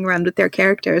devs playing around with their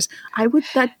characters.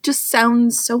 That just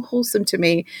sounds so wholesome to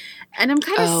me. And I'm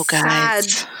kind of sad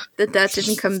that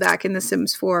didn't come back in The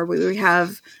Sims 4, where we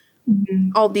have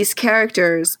all these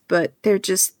characters, but they're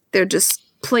just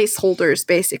placeholders,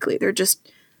 basically. They're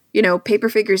just, paper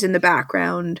figures in the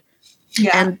background.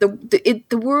 Yeah. And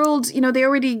the world, they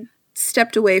already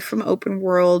stepped away from open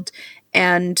world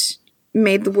and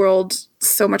made the world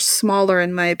so much smaller,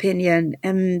 in my opinion.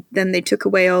 And then they took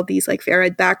away all these like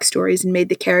varied backstories and made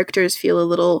the characters feel a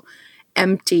little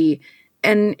empty.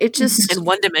 And it just and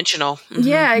one-dimensional.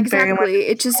 Yeah, exactly.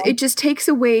 It just takes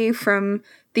away from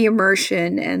the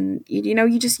immersion, and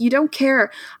you don't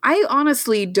care. I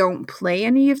honestly don't play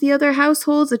any of the other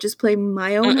households. I just play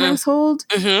my own household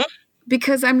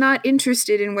because I'm not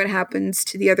interested in what happens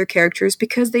to the other characters,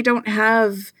 because they're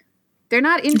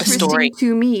not interesting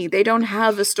to me. They don't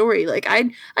have a story. Like I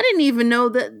didn't even know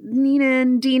that Nina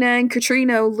and Dina and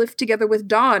Katrina lived together with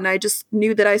Dawn. I just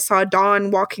knew that I saw Dawn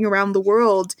walking around the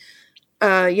world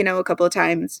a couple of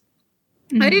times.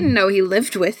 I didn't know he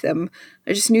lived with them.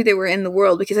 I just knew they were in the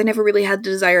world, because I never really had the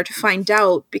desire to find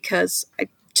out, because I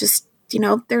just, they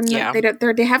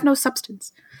have no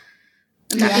substance.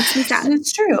 And that makes me sad.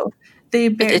 It's true. They're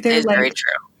like, very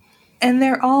true. And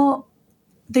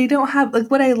they don't have, like,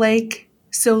 what I like.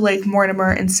 So like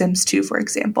Mortimer in Sims 2, for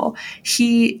example,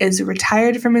 he is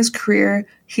retired from his career.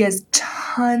 He has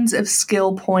tons of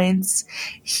skill points.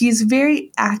 He's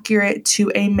very accurate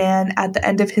to a man at the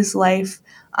end of his life.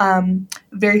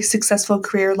 Very successful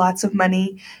career, lots of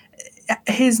money.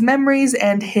 His memories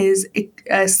and his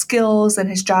skills and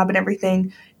his job and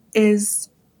everything is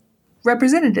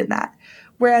represented in that.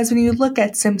 Whereas when you look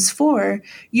at Sims 4,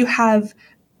 you have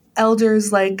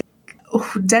elders like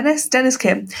Dennis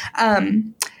Kim.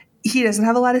 He doesn't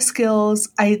have a lot of skills.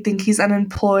 I think he's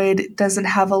unemployed, doesn't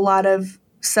have a lot of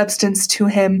substance to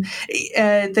him.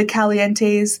 The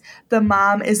Calientes, the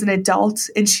mom is an adult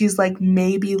and she's like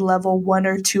maybe level 1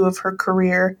 or 2 of her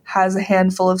career, has a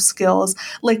handful of skills.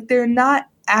 Like they're not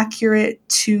accurate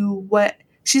to what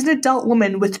she's an adult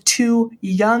woman with 2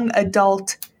 young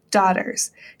adult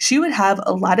daughters. She would have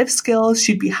a lot of skills.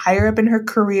 She'd be higher up in her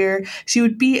career. She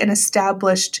would be an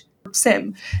established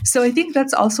sim. So I think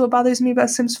that's also what bothers me about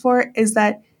Sims 4 is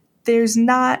that there's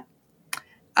not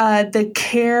the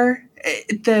care.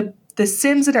 The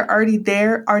Sims that are already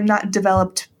there are not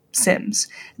developed Sims.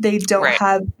 They don't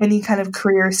have any kind of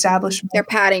career establishment. They're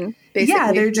padding, basically.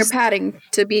 Yeah, they're padding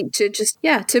to make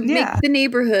the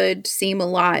neighborhood seem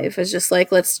alive. As just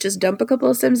like, let's just dump a couple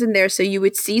of Sims in there so you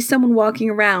would see someone walking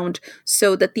around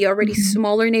so that the already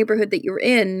smaller neighborhood that you're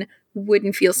in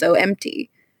wouldn't feel so empty.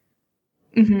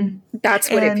 Mm-hmm. That's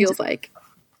what it feels like.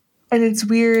 And it's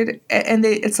weird. And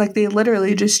it's like they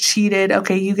literally just cheated.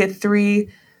 Okay, you get 3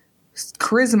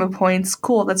 charisma points.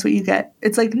 Cool, that's what you get.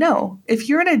 It's like, no. If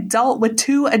you're an adult with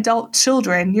 2 adult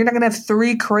children, you're not going to have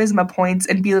 3 charisma points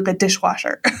and be like a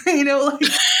dishwasher. You know, like,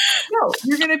 no,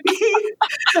 you're going to be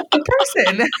a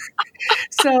person.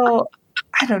 So,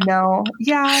 I don't know.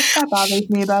 Yeah, that bothers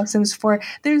me about Sims 4.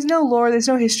 There's no lore, there's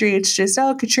no history. It's just,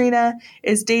 Katrina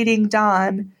is dating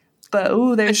Don,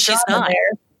 but there's drama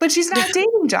there. But she's not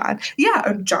dating Don. She's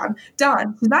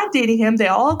not dating him.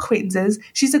 They're all acquaintances.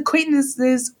 She's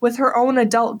acquaintances with her own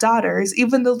adult daughters,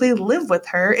 even though they live with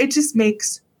her. It just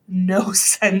makes no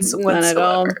sense whatsoever. Not at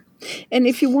all. And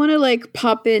if you want to like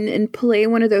pop in and play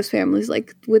one of those families,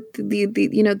 like with the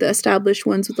the established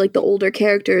ones with like the older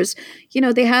characters,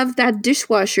 they have that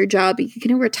dishwasher job. You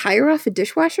can retire off a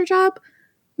dishwasher job.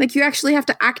 Like, you actually have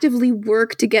to actively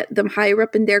work to get them higher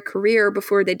up in their career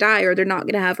before they die, or they're not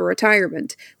going to have a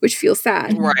retirement, which feels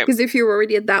sad. Right. Because if you're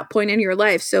already at that point in your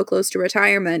life, so close to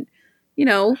retirement,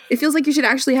 it feels like you should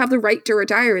actually have the right to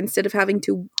retire instead of having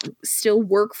to still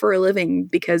work for a living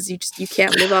because you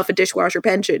can't live off a dishwasher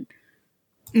pension.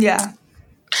 Yeah.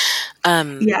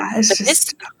 It's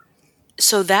just...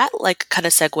 So that, like, kind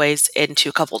of segues into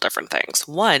a couple different things.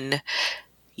 One,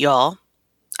 y'all,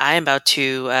 I am about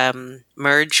to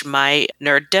merge my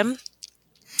nerddom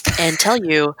and tell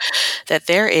you that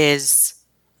there is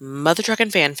mother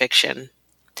truckin' fan fiction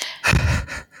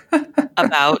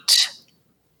about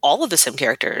all of the Sim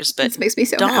characters, but this makes me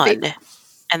so Dawn happy.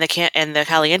 and the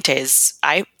Calientes.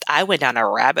 I went down a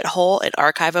rabbit hole in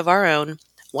Archive of Our Own,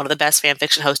 one of the best fan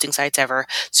fiction hosting sites ever.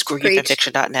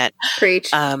 ScrewYouFanfiction.net. Preach.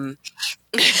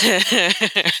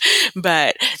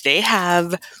 But they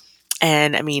have.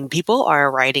 And I mean, people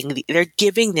are writing, they're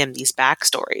giving them these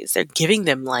backstories. They're giving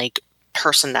them like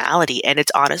personality. And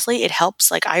it's honestly, it helps.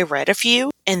 Like, I read a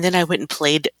few and then I went and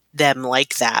played them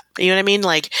like that. You know what I mean?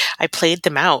 Like, I played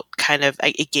them out kind of,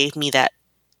 it gave me that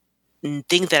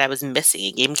thing that I was missing.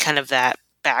 It gave me kind of that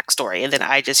backstory. And then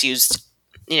I just used,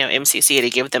 MCC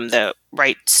to give them the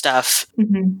right stuff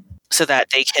so that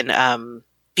they can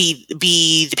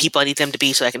be the people I need them to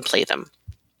be so I can play them.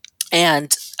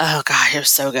 And, oh God, it was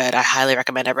so good. I highly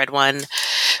recommend. I read one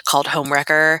called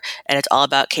Homewrecker, and it's all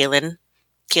about Kaylin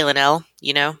L,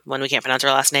 when we can't pronounce her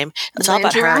last name. It's all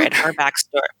about her and her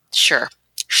backstory. Sure.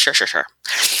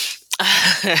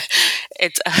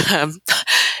 It's,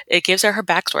 it gives her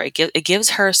backstory. It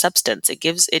gives her substance.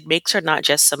 It makes her not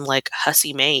just some like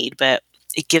hussy maid, but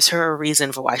it gives her a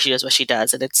reason for why she does what she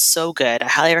does. And it's so good. I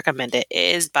highly recommend it.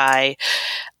 It is by,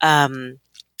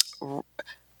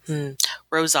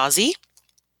 Rozazi.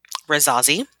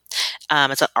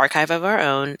 It's an Archive of Our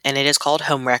Own, and it is called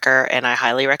Homewrecker, and I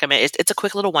highly recommend it. It's a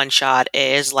quick little one-shot.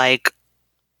 It is like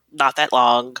not that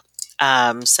long,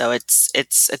 so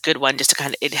it's a good one just to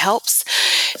kind of, it helps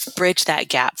bridge that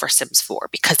gap for Sims 4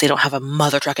 because they don't have a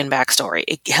mother trucking backstory.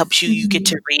 It helps you get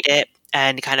to read it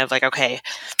and kind of like, okay,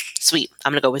 sweet,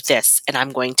 I'm going to go with this, and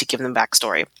I'm going to give them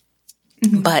backstory.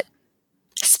 But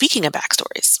speaking of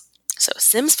backstories, so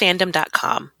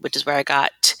simsfandom.com, which is where I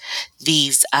got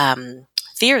these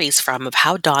theories from of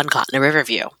how Dawn got into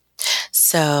Riverview.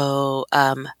 So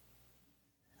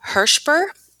Hirschber,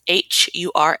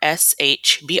 HursHBR,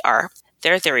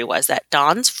 their theory was that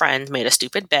Dawn's friend made a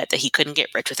stupid bet that he couldn't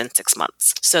get rich within 6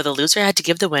 months. So the loser had to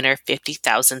give the winner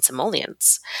 50,000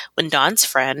 simoleons. When Dawn's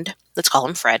friend, let's call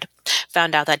him Fred,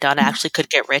 found out that Dawn actually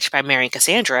could get rich by marrying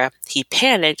Cassandra, he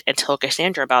panicked and told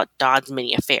Cassandra about Dawn's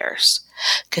many affairs.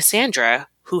 Cassandra,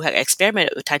 who had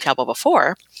experimented with time travel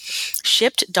before,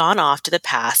 shipped Dawn off to the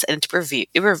past and into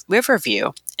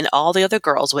Riverview, and all the other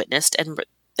girls witnessed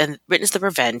the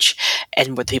revenge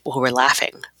and were the people who were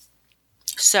laughing.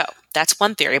 So that's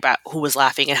one theory about who was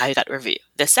laughing and how he got Riverview.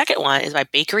 The second one is by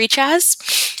Bakery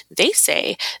Chaz. They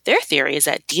say their theory is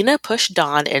that Dina pushed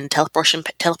Don in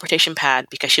teleportation pad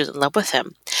because she was in love with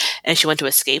him, and she wanted to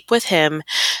escape with him,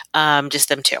 just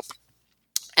them two.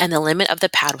 And the limit of the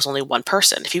pad was only one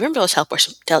person. If you remember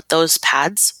those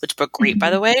pads, which were great, by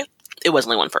the way, it was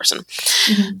only one person.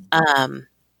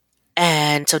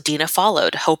 And so Dina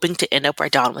followed, hoping to end up where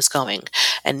Don was going.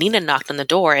 And Nina knocked on the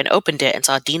door and opened it and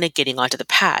saw Dina getting onto the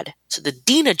pad. So the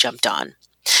Dina jumped on.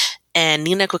 And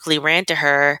Nina quickly ran to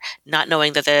her, not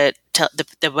knowing that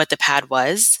what the pad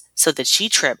was, so that she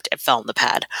tripped and fell on the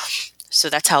pad. So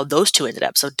that's how those two ended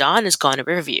up. So Don is gone to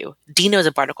Riverview. Dina is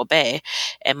in Barnacle Bay,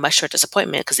 and much to her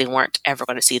disappointment because they weren't ever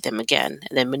going to see them again.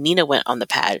 And then when Nina went on the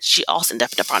pad, she also ended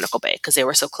up in Barnacle Bay because they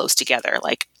were so close together.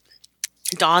 Like,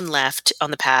 Don left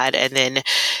on the pad, and then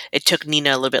it took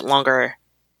Nina a little bit longer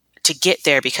to get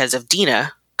there because of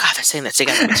Dina. God, they're saying that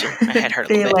together too. My head hurt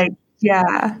a little bit.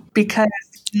 Because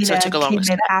Dina came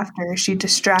in after. She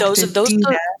distracted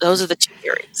Dina. Those are the two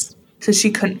theories. So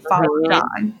she couldn't follow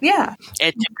Don. Yeah.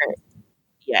 It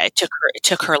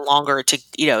took her longer to,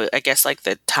 I guess like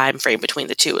the time frame between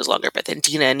the two was longer, but then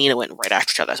Dina and Nina went right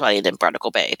after each other. That's why they ended in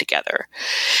Barnacle Bay together.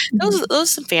 Those are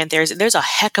some fan theories. And there's a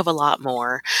heck of a lot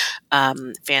more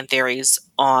fan theories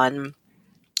on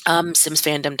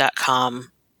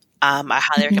simsfandom.com. I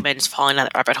highly recommend just falling down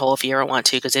that rabbit hole if you ever want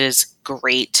to, because it is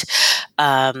great.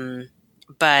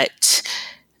 But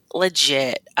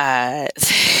legit,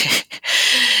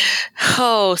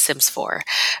 Sims 4.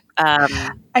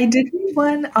 I did read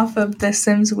one off of the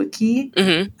Sims wiki.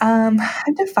 I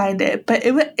had to find it, but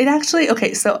it actually,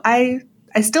 okay, so I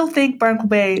still think Barnacle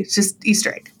Bay is just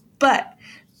Easter egg, but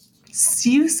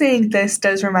you saying this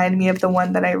does remind me of the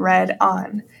one that I read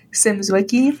on Sims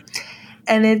wiki,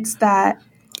 and it's that,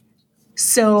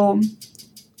 so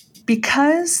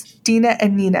because Dina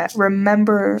and Nina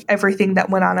remember everything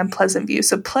that went on in Pleasant View,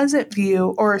 so Pleasant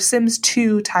View or Sims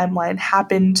 2 timeline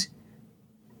happened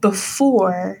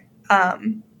before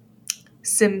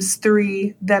Sims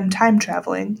 3, them time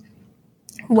traveling.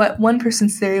 What one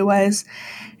person's theory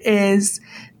is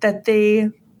that they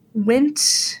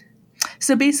went,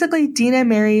 so basically Dina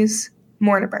marries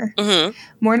Mortimer.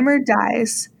 Mortimer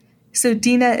dies. So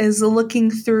Dina is looking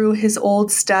through his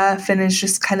old stuff and is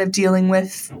just kind of dealing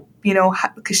with,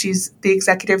 because she's the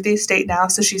executive of the estate now,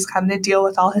 so she's coming to deal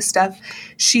with all his stuff.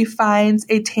 She finds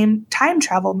a time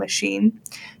travel machine.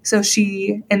 So it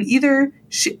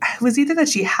was either that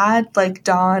she had like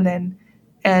Don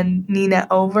and Nina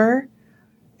over,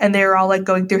 and they were all like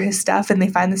going through his stuff, and they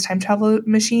find this time travel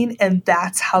machine, and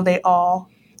that's how they all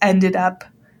ended up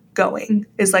going,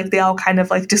 is like they all kind of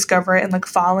like discover it and like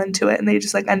fall into it, and they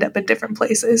just like end up at different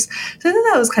places. So I thought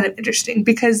that was kind of interesting,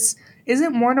 because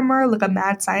isn't Mortimer like a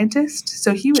mad scientist?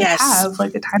 So he would have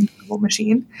like a time travel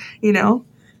machine, Mortimer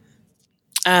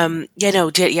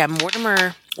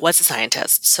was a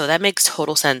scientist, so that makes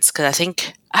total sense, because I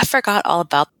think I forgot all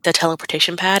about the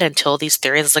teleportation pad until these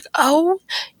theories. It's like, oh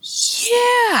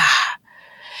yeah,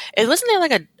 it wasn't there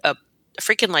like a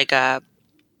freaking like a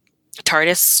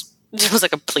TARDIS. It was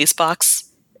like a police box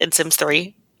in Sims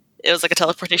 3. It was like a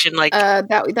teleportation, like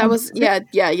that was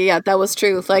that was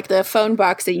true. Like the phone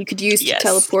box that you could use to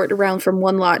teleport around from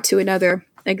one lot to another.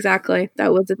 Exactly,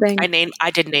 that was the thing.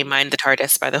 I did name mine the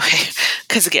TARDIS, by the way,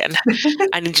 because again,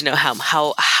 I need to know how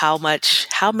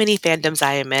many fandoms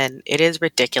I am in. It is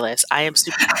ridiculous. I am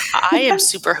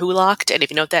super Who-locked, and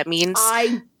if you know what that means,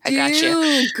 I got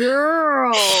you,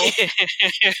 girl.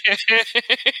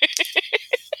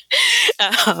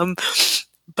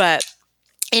 But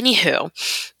anywho,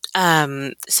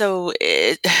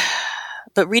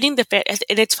 but reading the fan,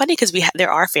 and it's funny because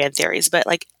there are fan theories, but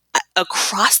like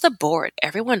across the board,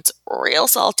 everyone's real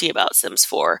salty about Sims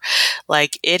 4.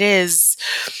 Like, it is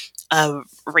a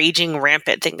raging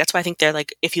rampant thing. That's why I think they're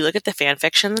like, if you look at the fan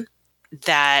fiction,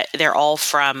 that they're all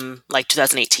from like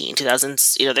 2018,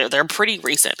 2000s. They're pretty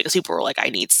recent, because people were like, I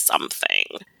need something.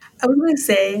 I was going to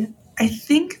say, I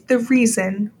think the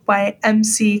reason why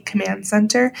MC Command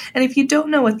Center, and if you don't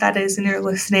know what that is and you're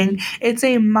listening, it's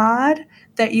a mod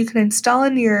that you can install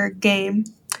in your game.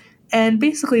 And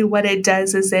basically what it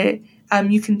does is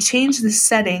you can change the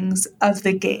settings of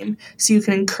the game. So you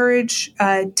can encourage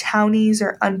townies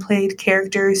or unplayed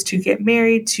characters to get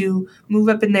married, to move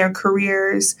up in their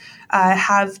careers,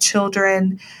 have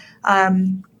children,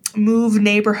 move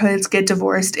neighborhoods, get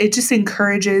divorced. It just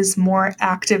encourages more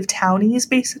active townies,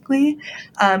 basically.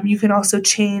 You can also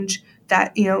change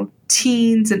that,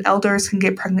 teens and elders can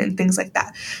get pregnant and things like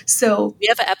that. So we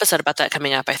have an episode about that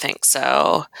coming up, I think.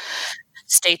 So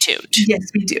stay tuned.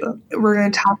 Yes, we do. We're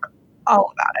going to talk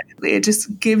all about it. It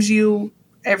just gives you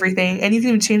everything, and you can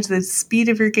even change the speed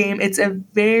of your game. It's a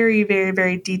very, very,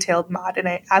 very detailed mod, and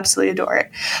I absolutely adore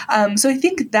it. So I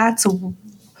think that's,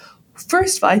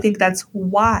 first of all, I think that's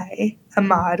why a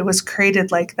mod was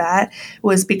created like that,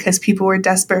 was because people were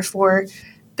desperate for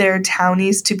their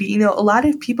townies to be, a lot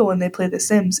of people when they play The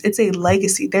Sims, it's a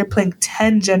legacy. They're playing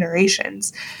 10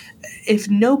 generations. If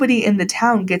nobody in the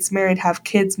town gets married, have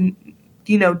kids,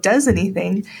 does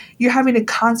anything, you're having to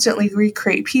constantly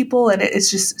recreate people, and it's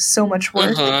just so much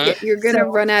work. You're going to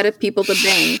run out of people to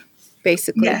bang,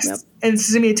 basically. Yes. Yep. And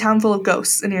it's going to be a town full of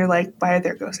ghosts, and you're like, why are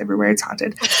there ghosts everywhere? It's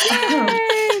haunted.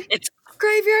 It's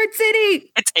Graveyard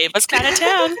City. It's Ava's kind of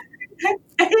town.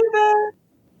 Ava.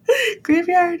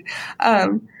 Graveyard.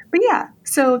 But yeah,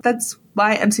 so that's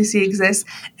why MCC exists.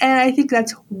 And I think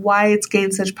that's why it's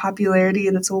gained such popularity.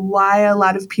 And that's why a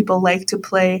lot of people like to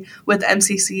play with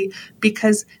MCC,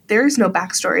 because there is no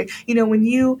backstory. When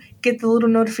you get the little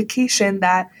notification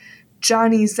that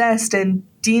Johnny Zest and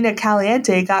Dina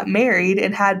Caliente got married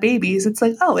and had babies, it's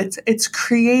like, oh, it's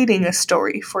creating a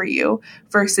story for you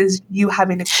versus you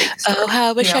having to create a story. Oh, how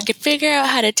I wish I could figure out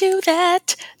how to do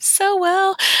that so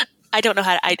well. I don't know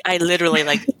how to, I literally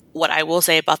like, what I will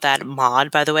say about that mod,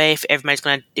 by the way, if you're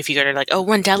going to like, oh,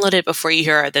 run, download it before you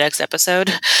hear the next episode,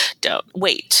 don't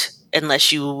wait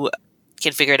unless you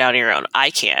can figure it out on your own. I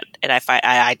can't. And I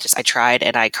tried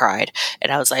and I cried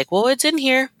and I was like, well, it's in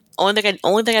here. Only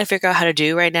thing I figure out how to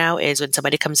do right now is when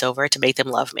somebody comes over to make them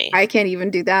love me. I can't even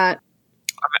do that.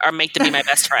 Or make them be my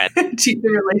best friend. Cheat the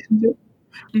relationship.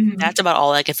 Mm-hmm. That's about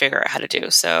all I can figure out how to do.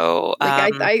 So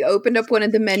I opened up one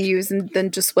of the menus and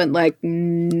then just went like,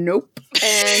 nope,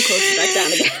 and closed it back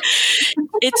down again.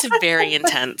 It's very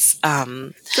intense.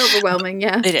 It's overwhelming,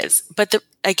 yeah. It is. But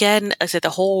again, I said the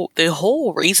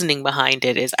whole reasoning behind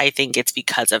it is, I think it's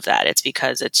because of that. It's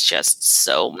because it's just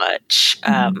so much.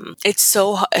 It's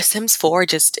so Sims 4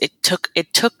 just it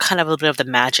took kind of a little bit of the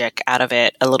magic out of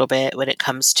it a little bit when it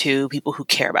comes to people who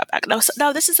care about back.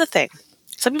 Now this is the thing.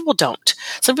 Some people don't.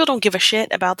 Some people don't give a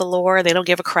shit about the lore. They don't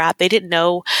give a crap. They didn't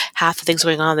know half the things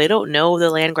going on. They don't know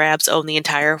the land grabs own the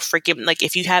entire freaking, like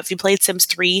if you played Sims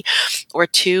 3 or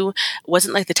 2,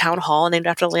 wasn't like the town hall named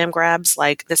after the land grabs,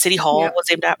 like the city hall was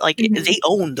named after, like they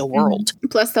own the world.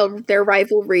 Plus their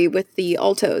rivalry with the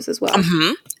Altos as well.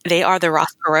 They are the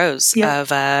Ross Perot's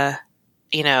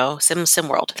of Sim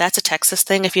World. That's a Texas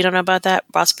thing if you don't know about that.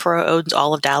 Ross Perot owns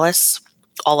all of Dallas.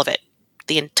 All of it.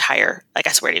 The entire, like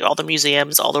I swear to you, all the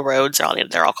museums, all the roads,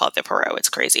 they're all called the Perot. It's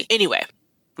crazy. Anyway,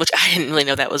 which I didn't really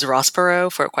know that was Ross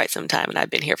Perot for quite some time, and I've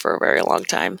been here for a very long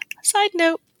time. Side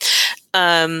note.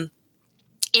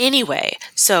 Anyway,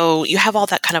 so you have all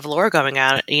that kind of lore going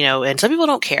on, and some people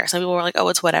don't care. Some people are like, oh,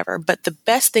 it's whatever. But the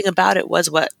best thing about it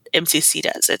was what MCC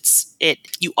does.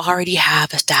 You already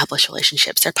have established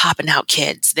relationships. They're popping out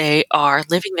kids. They are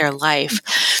living their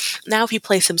life. Now, if you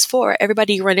play Sims 4,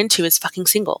 everybody you run into is fucking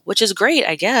single, which is great,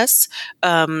 I guess.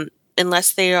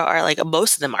 Unless they are like,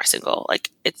 most of them are single. Like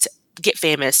it's Get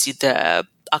Famous, the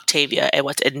Octavia and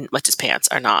What's His Pants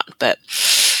are not, but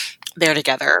they're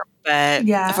together. But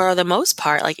for the most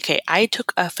part, like, okay, I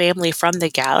took a family from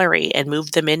the gallery and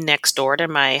moved them in next door to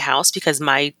my house because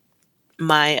my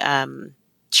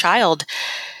child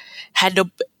had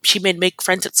she made make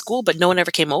friends at school, but no one ever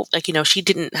came over. Like, she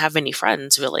didn't have any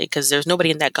friends really because there's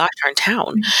nobody in that gosh darn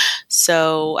town.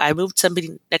 So I moved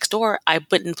somebody next door. I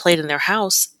went and played in their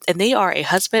house, and they are a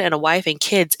husband and a wife and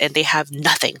kids, and they have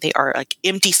nothing. They are like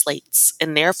empty slates,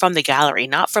 and they're from the gallery,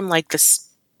 not from like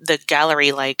the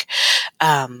gallery, like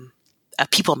a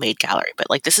people made gallery, but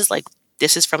like this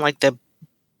is from like the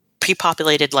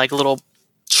pre-populated like little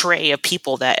tray of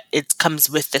people that it comes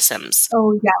with The Sims.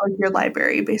 Oh yeah, like your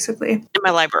library basically. In my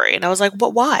library. And I was like,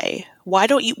 "But why? Why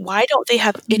don't they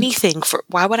have anything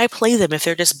why would I play them if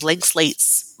they're just blank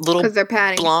slates? Little they're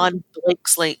padding. Blonde blank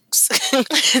slates."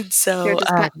 And so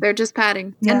they're just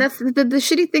padding. Yeah. And that's the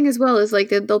shitty thing as well is like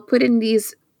they'll put in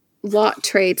these lot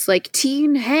traits like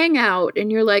teen hangout, and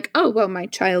you're like, oh well, my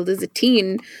child is a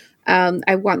teen.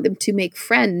 I want them to make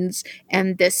friends,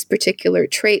 and this particular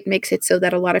trait makes it so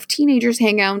that a lot of teenagers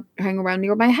hang around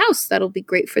near my house. That'll be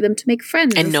great for them to make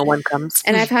friends. And no one comes.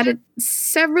 And I've had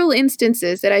several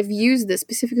instances that I've used this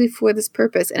specifically for this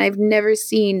purpose, and I've never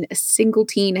seen a single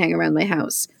teen hang around my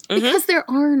house because there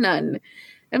are none.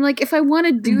 I'm like, if I want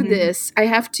to do this, I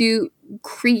have to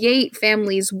create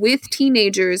families with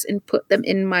teenagers and put them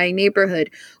in my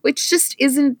neighborhood, which just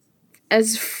isn't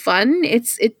as fun.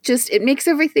 It makes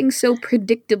everything so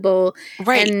predictable,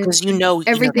 right? Because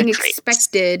everything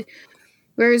expected.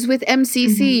 Whereas with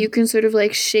MCC, you can sort of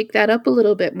like shake that up a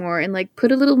little bit more and like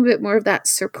put a little bit more of that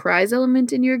surprise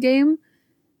element in your game.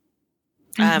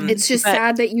 It's just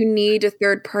sad that you need a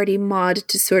third-party mod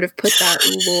to sort of put that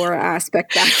lore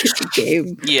aspect back into the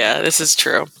game. Yeah, this is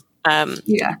true.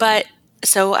 But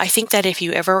so I think that if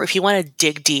you want to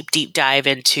dig deep dive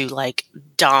into like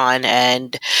Dawn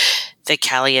and the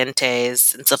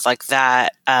Calientes and stuff like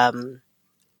that,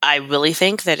 I really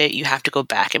think that you have to go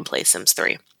back and play Sims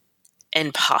 3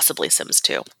 and possibly Sims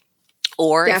 2.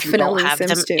 Or if you don't have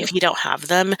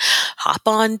them, hop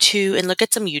on to and look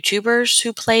at some YouTubers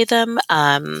who play them.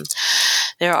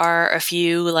 There are a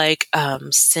few like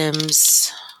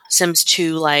Sims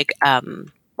 2 like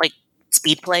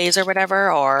speed plays or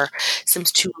whatever, or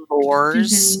Sims 2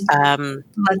 lores.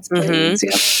 Let's plays,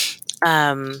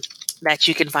 that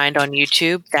you can find on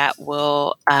YouTube that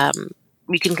will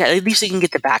you can at least you can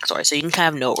get the backstory, so you can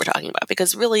kind of know what we're talking about,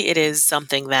 because really it is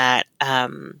something that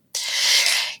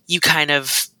you kind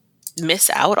of miss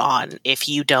out on if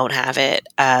you don't have it,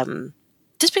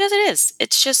 just because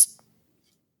it's just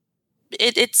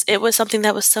it was something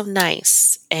that was so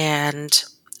nice, and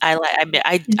I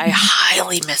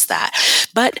highly miss that.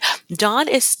 But Don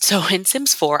is so in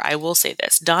Sims 4. I will say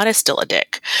this: Don is still a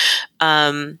dick.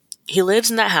 He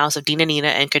lives in that house of Dina, Nina,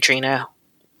 and Katrina.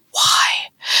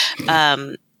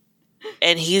 Why?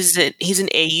 And he's an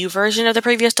AU version of the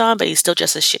previous Don, but he's still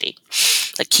just as shitty.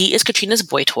 Like, he is Katrina's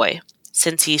boy toy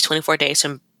since he's 24 days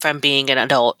from being an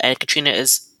adult, and Katrina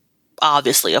is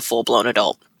obviously a full-blown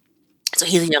adult. So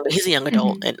he's a young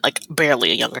adult, and like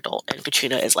barely a young adult, and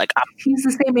Katrina is like he's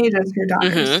the same age as your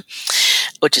daughter,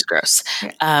 which is gross.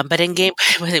 Yeah. But in game,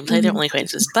 they play their only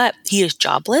acquaintances. But he is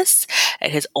jobless,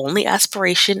 and his only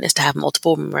aspiration is to have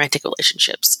multiple romantic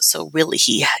relationships. So really,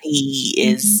 he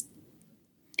is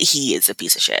a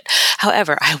piece of shit.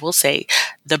 However, I will say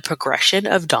the progression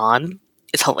of Don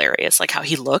is hilarious. Like how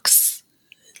he looks,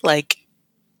 like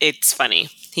it's funny.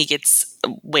 He gets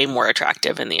way more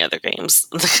attractive in the other games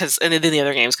because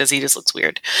he just looks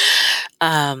weird.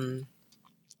 But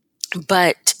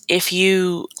if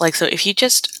you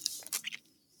just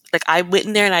like, I went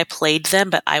in there and I played them,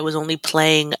 but I was only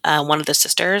playing one of the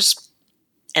sisters,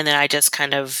 and then I just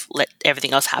kind of let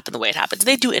everything else happen the way it happens.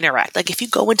 They do interact. Like if you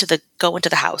go into the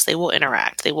house, they will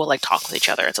interact. They will like talk with each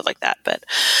other and stuff like that. But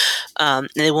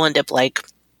they will end up like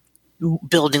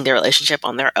building their relationship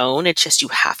on their own. It's just you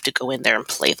have to go in there and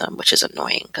play them, which is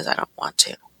annoying because I don't want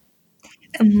to.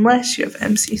 Unless you have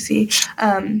MCC.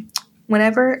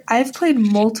 Whenever I've played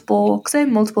multiple, because I have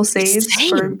multiple saves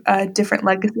for different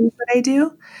legacies that I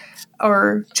do,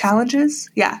 or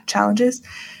challenges. Yeah, challenges.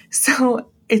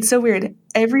 So it's so weird.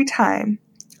 Every time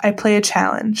I play a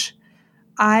challenge,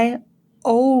 I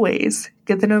always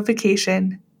get the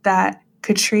notification that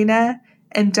Katrina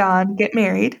and Don get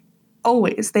married.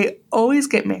 Always. They always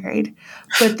get married,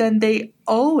 but then they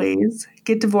always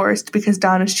get divorced because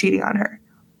Don is cheating on her.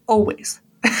 Always.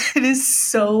 It is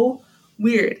so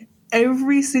weird.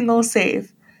 Every single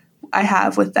save I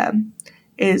have with them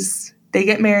is they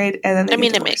get married and then they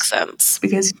get divorced. It makes sense.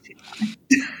 Because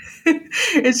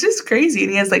it's just crazy.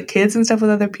 And he has like kids and stuff with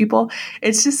other people.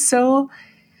 It's just so,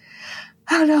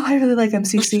 I don't know. I really like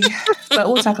MCC, but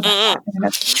we'll talk about that.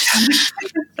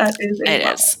 That is it.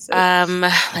 Is.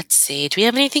 Let's see. Do we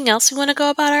have anything else we want to go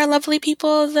about our lovely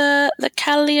people, the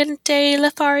Caliente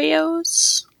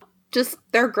Lotharios? Just,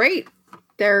 they're great.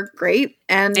 They're great.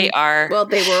 And they are. Well,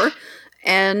 they were.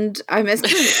 And I miss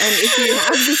them. And if you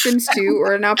have The Sims 2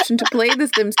 or an option to play The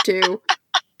Sims 2,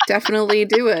 definitely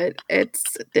do it. It's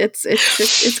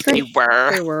great. They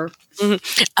were.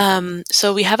 Mm-hmm.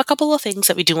 So we have a couple of things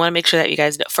that we do want to make sure that you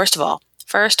guys know. First of all,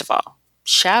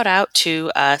 shout out to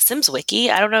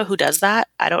SimsWiki. I don't know who does that.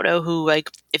 I don't know who,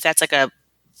 like, if that's like a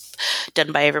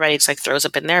done by everybody, it's like throws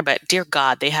up in there. But dear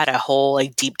God, they had a whole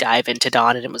like deep dive into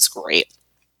Dawn, and it was great.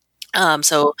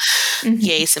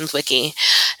 Yay, SimsWiki.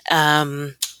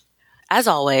 As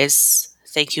always,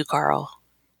 thank you, Carl.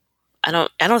 I don't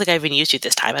think I even used you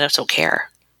this time. I just don't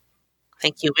care.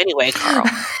 Thank you anyway, Carl.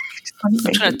 I'm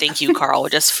trying to thank you, Carl,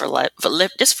 just for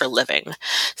living.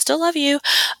 Still love you.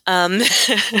 But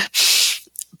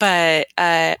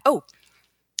the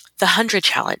 100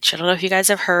 challenge. I don't know if you guys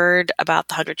have heard about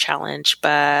the 100 challenge,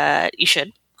 but you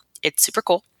should. It's super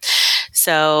cool.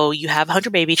 So you have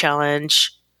 100 baby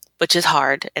challenge, which is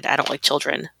hard, and I don't like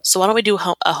children. So why don't we do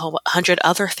 100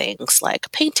 other things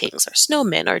like paintings or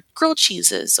snowmen or grilled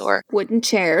cheeses or wooden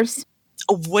chairs.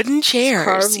 Wooden chairs.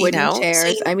 Carved wooden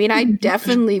chairs. I mean, I'd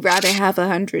definitely rather have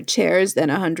 100 chairs than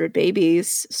 100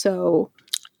 babies. So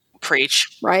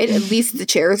preach. Right? At least the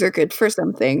chairs are good for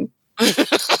something.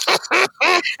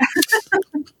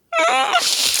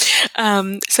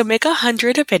 So make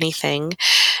 100 of anything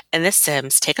in The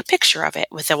Sims, take a picture of it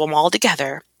with them all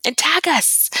together, and tag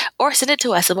us or send it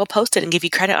to us and we'll post it and give you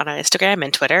credit on our Instagram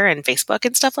and Twitter and Facebook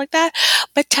and stuff like that.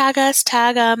 But tag us,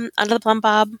 Under the Plum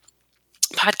Bob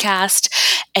podcast,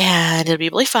 and it'll be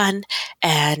really fun.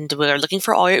 And we're looking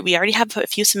for we already have a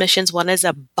few submissions. One is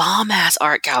a bomb-ass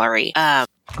art gallery.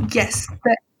 Yes,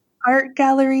 the art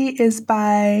gallery is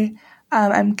by,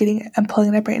 I'm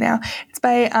pulling it up right now. It's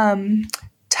by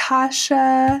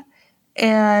Tasha,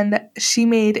 and she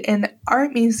made an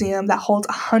art museum that holds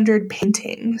 100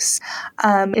 paintings.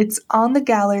 It's on the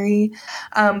gallery,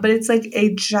 but it's like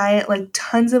a giant, like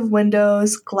tons of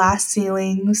windows, glass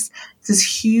ceilings. It's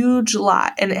this huge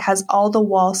lot, and it has all the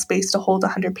wall space to hold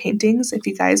 100 paintings. If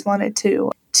you guys wanted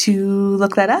to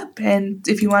look that up, and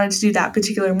if you wanted to do that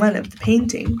particular one of the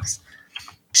paintings,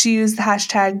 she used the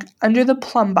hashtag Under the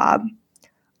Plum Bob,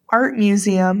 Art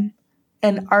Museum,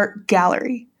 and Art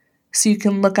Gallery. So you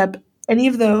can look up any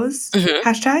of those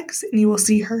hashtags and you will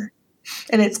see her.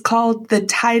 And it's called, the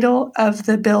title of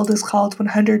the build is called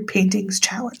 100 Paintings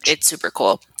Challenge. It's super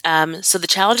cool. So the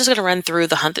challenge is going to run through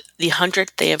the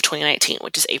 100th day of 2019,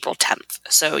 which is April 10th.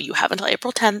 So you have until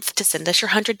April 10th to send us your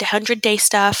 100 day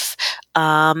stuff.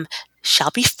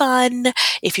 Shall be fun.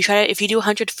 If you do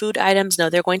 100 food items, no,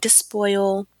 they're going to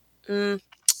spoil.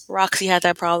 Roxy had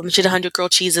that problem. She had 100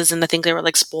 grilled cheeses, and I think they were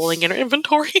like spoiling in her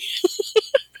inventory.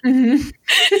 I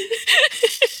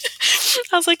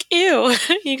was like, ew,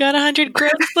 you got 100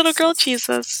 little grilled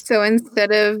cheeses. So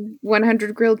instead of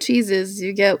 100 grilled cheeses,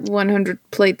 you get 100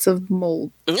 plates of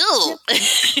mold. No.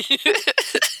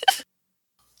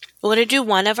 We're going to do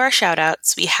one of our shout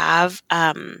outs. We have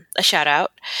a shout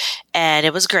out, and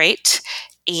it was great.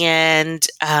 And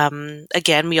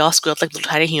again, we all squealed like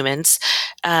little tiny humans.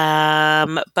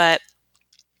 But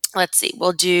let's see.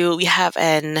 We have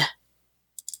an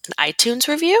iTunes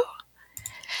review.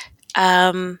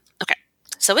 Okay.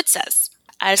 So it says,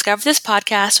 I discovered this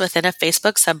podcast within a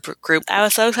Facebook subgroup. I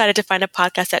was so excited to find a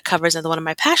podcast that covers another one of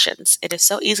my passions. It is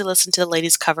so easy to listen to the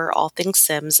ladies cover all things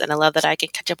Sims, and I love that I can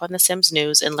catch up on the Sims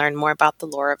news and learn more about the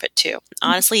lore of it too.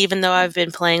 Honestly, even though I've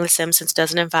been playing The Sims since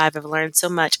 2005, I've learned so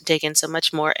much and taken so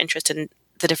much more interest in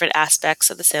the different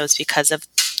aspects of The Sims because of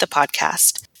the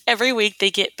podcast. Every week they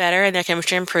get better and their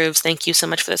chemistry improves. Thank you so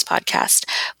much for this podcast.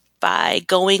 By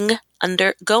going,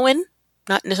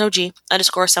 not no G,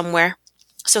 _ somewhere.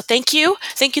 So thank you.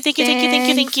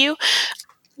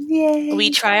 Yay.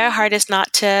 We try our hardest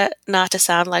not to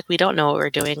sound like we don't know what we're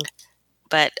doing,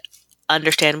 but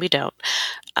understand we don't.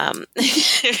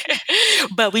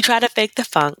 But we try to fake the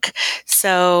funk.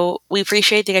 So we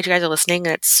appreciate that you guys are listening.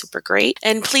 It's super great.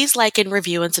 And please like and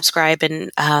review and subscribe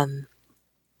and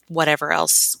whatever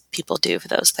else people do for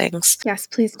those things. Yes,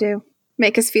 please do.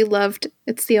 Make us feel loved.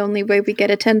 It's the only way we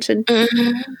get attention.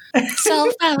 Mm-hmm.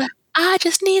 So I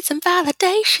just need some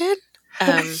validation.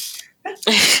 But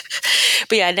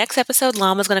yeah, next episode,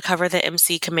 Llama's going to cover the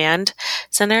MC Command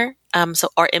Center,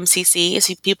 or MCC, as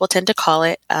people tend to call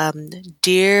it.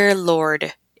 Dear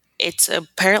Lord, it's an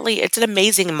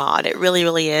amazing mod. It really,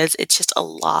 really is. It's just a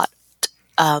lot.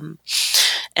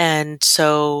 And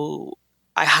so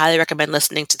I highly recommend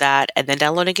listening to that and then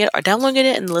downloading it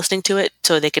and listening to it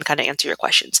so they can kind of answer your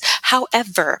questions.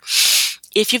 However,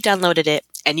 if you've downloaded it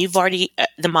and you've already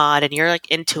the mod and you're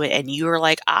like into it and you're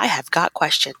like, I have got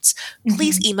questions,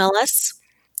 please email us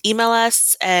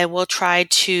and we'll try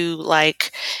to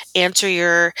like answer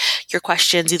your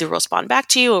questions. Either we'll respond back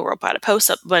to you or we'll put a post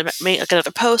up, like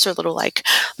another post or a little like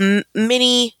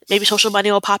mini, maybe Social Money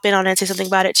will pop in on it and say something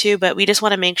about it too. But we just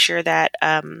want to make sure that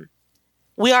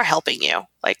we are helping you.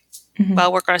 Like,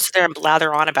 while we're going to sit there and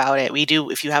blather on about it, we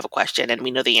do, if you have a question and we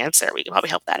know the answer, we can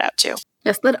probably help that out too.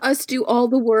 Yes, let us do all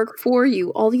the work for you.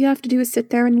 All you have to do is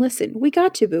sit there and listen. We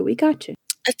got you, boo. We got you.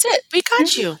 That's it. We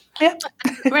got you. Yeah.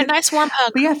 We're a nice warm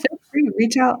hug. But yeah, feel free.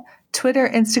 Reach out. Twitter,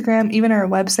 Instagram, even our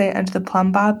website, Under the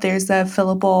Plum Bob. There's a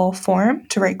fillable form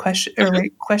to write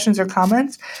questions or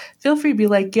comments. Feel free to be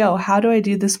like, yo, how do I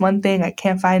do this one thing? I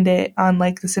can't find it on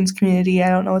like the Sims community. I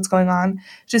don't know what's going on.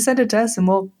 Just send it to us and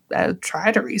we'll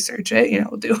try to research it.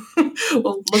 We'll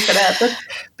look it up. That's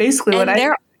basically what I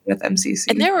do with MCC.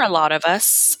 And there were a lot of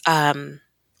us.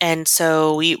 And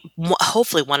so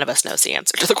hopefully one of us knows the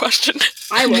answer to the question.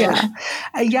 I will. Yeah.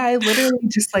 I literally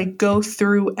just like go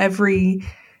through every,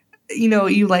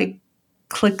 you like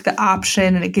click the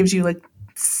option and it gives you like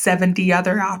 70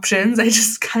 other options. I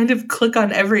just kind of click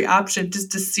on every option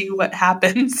just to see what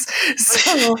happens.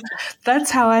 So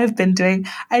that's how I've been doing.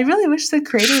 I really wish the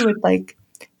creator would like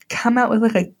come out with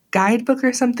like a guidebook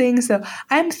or something. So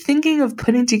I'm thinking of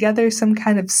putting together some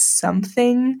kind of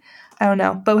something. I don't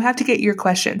know, but we have to get your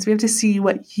questions. We have to see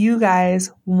what you guys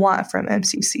want from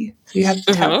MCC. So you have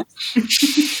to tell us.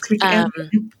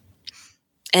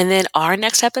 And then our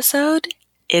next episode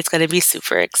is going to be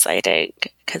super exciting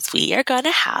because we are going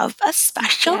to have a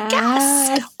special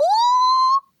guest.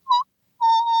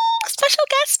 Special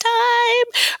guest time.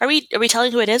 Are we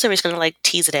telling who it is, or are we just going to like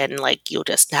tease it in? Like you'll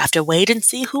just have to wait and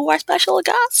see who our special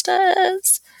guest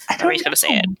is. Or are we just going to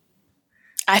say it?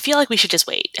 I feel like we should just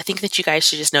wait. I think that you guys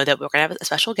should just know that we're going to have a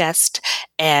special guest,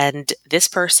 and this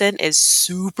person is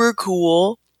super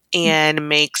cool and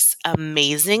makes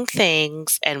amazing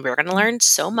things, and we're going to learn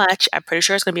so much. I'm pretty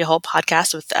sure it's going to be a whole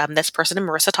podcast with this person and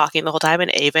Marissa talking the whole time,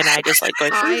 and Ava and I just like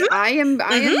going. I've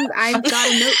got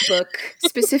a notebook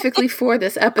specifically for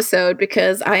this episode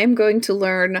because I am going to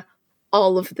learn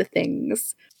all of the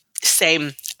things.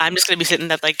 Same. I'm just going to be sitting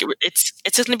there like it's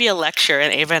just going to be a lecture,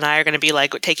 and Ava and I are going to be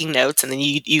like taking notes, and then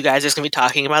you guys are just going to be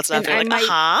talking about stuff. You're like,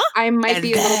 I might and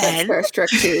be a little bit starstruck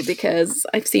too because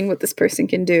I've seen what this person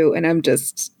can do, and I'm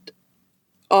just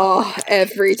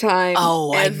every time.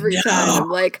 Every time I'm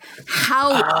like,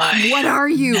 how? What are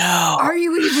you? Are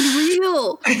you even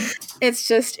real?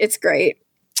 It's great.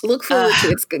 Look forward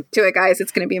to it, guys.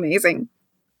 It's going to be amazing.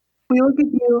 We will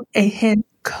give you a hint: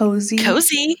 cozy,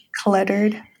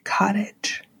 cluttered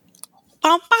cottage.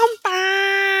 Bum, bum,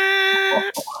 bum.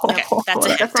 Okay, that's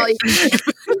it. That's all you can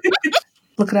do.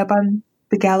 Look it up on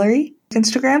the gallery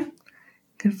Instagram. You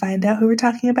can find out who we're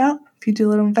talking about if you do a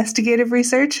little investigative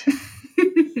research.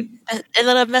 A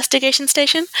little investigation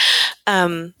station.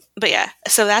 But yeah,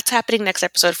 so that's happening next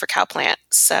episode for Cowplant.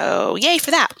 So yay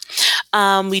for that.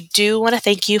 We do want to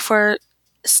thank you for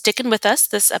sticking with us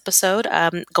this episode,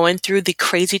 going through the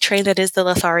crazy train that is the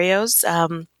Lotharios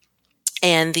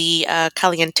and the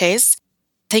Calientes.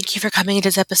 Thank you for coming into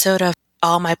this episode of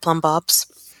All My Plum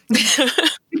Bobs.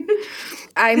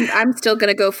 I'm still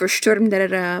gonna go for Sturm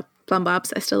der Plum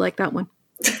Bobs. I still like that one.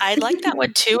 I like that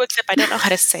one too, except I don't know how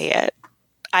to say it.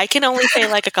 I can only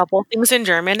say like a couple of things in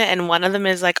German, and one of them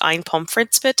is like Ein Pommes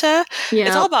bitte. Yeah.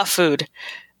 It's all about food.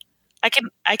 I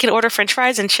can order French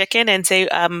fries and chicken and say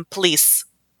police.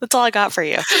 That's all I got for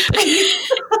you.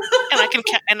 and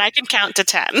I can count to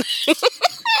 10.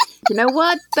 You know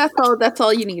what? That's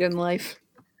all you need in life.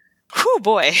 Whew,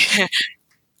 boy.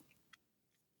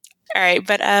 All right,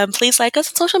 but please like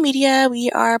us on social media. We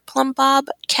are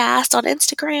PlumBobCast on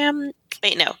Instagram.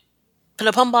 Wait, no.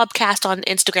 PlumBobCast on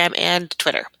Instagram and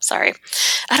Twitter. Sorry.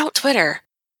 I don't Twitter.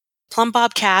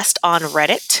 PlumBobCast on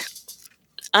Reddit.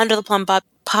 Under the PlumBob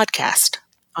Podcast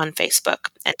on Facebook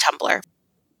and Tumblr.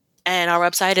 And our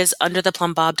website is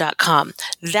undertheplumbob.com.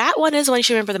 That one is the one you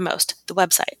should remember the most, the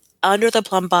website,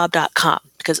 undertheplumbob.com.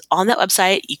 Because on that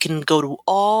website, you can go to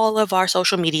all of our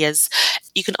social medias.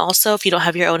 You can also, if you don't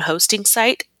have your own hosting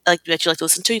site like that you like to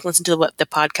listen to, you can listen to the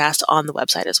podcast on the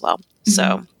website as well. Mm-hmm.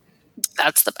 So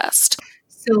that's the best.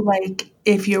 So like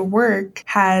if your work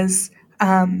has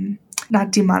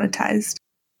not demonetized.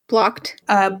 Blocked,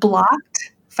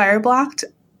 fire blocked,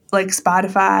 like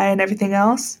Spotify and everything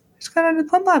else, just go to the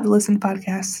Plum Bob to listen to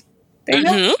podcasts. There you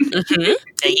go. Mm-hmm.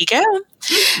 There you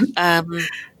go.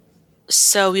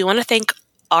 So we want to thank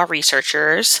our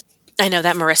researchers. I know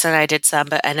that Marissa and I did some,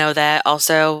 but I know that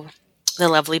also the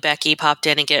lovely Becky popped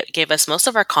in and gave us most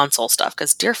of our console stuff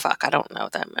because dear fuck, I don't know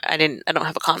them. I don't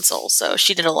have a console, so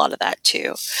she did a lot of that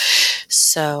too.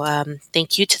 So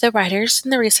thank you to the writers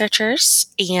and the researchers,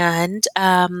 and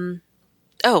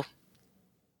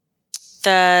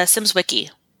the Sims Wiki.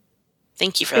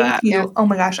 Thank you for that. Thank you. Yeah. Oh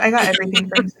my gosh, I got everything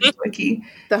from Sims Wiki.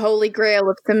 The holy grail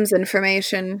of Sims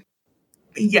information.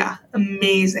 Yeah,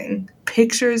 amazing.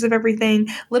 Pictures of everything.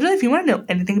 Literally, if you want to know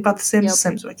anything about the Sims,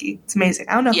 Sims Wiki. It's amazing.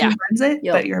 I don't know who runs it,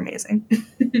 but you're amazing.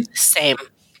 Same.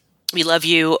 We love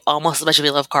you almost as much as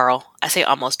we love Carl. I say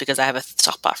almost because I have a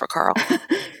soft spot for Carl.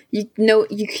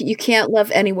 You can't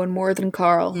love anyone more than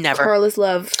Carl. Never. Carl is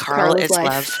love. Carl is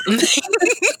love.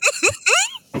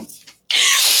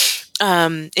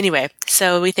 Anyway,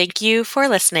 so we thank you for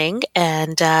listening.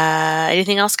 And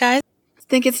anything else, guys? I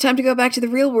think it's time to go back to the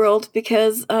real world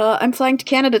because I'm flying to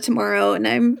Canada tomorrow and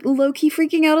I'm low-key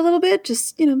freaking out a little bit,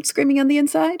 just, screaming on the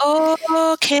inside.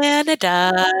 Oh,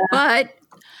 Canada. But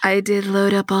I did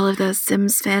load up all of those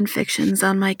Sims fan fictions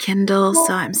on my Kindle,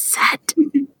 so I'm set.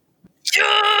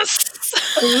 Yes!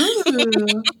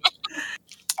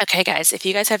 Okay, guys, if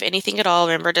you guys have anything at all,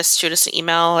 remember to shoot us an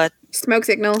email at Smoke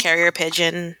Signal, Carrier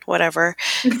Pigeon, whatever.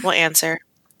 We'll answer.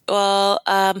 Well,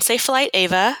 safe flight,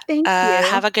 Ava. Thank you.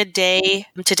 Have a good day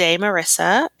today,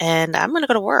 Marissa. And I'm going to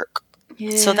go to work.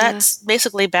 Yeah. So that's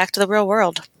basically back to the real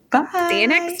world. Bye. See you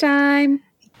next time.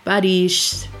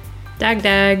 Badish. Dag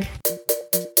dag.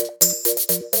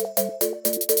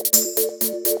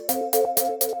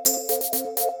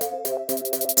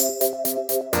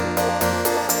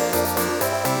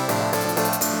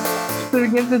 Food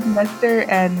begins with Nestor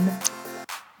and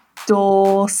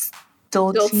Dulcinea?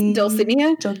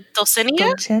 Dulcinea?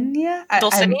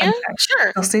 Dulcinea?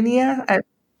 Sure. Dulcinea?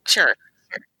 Sure.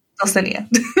 Dulcinea.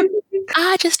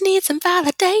 I just need some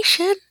validation.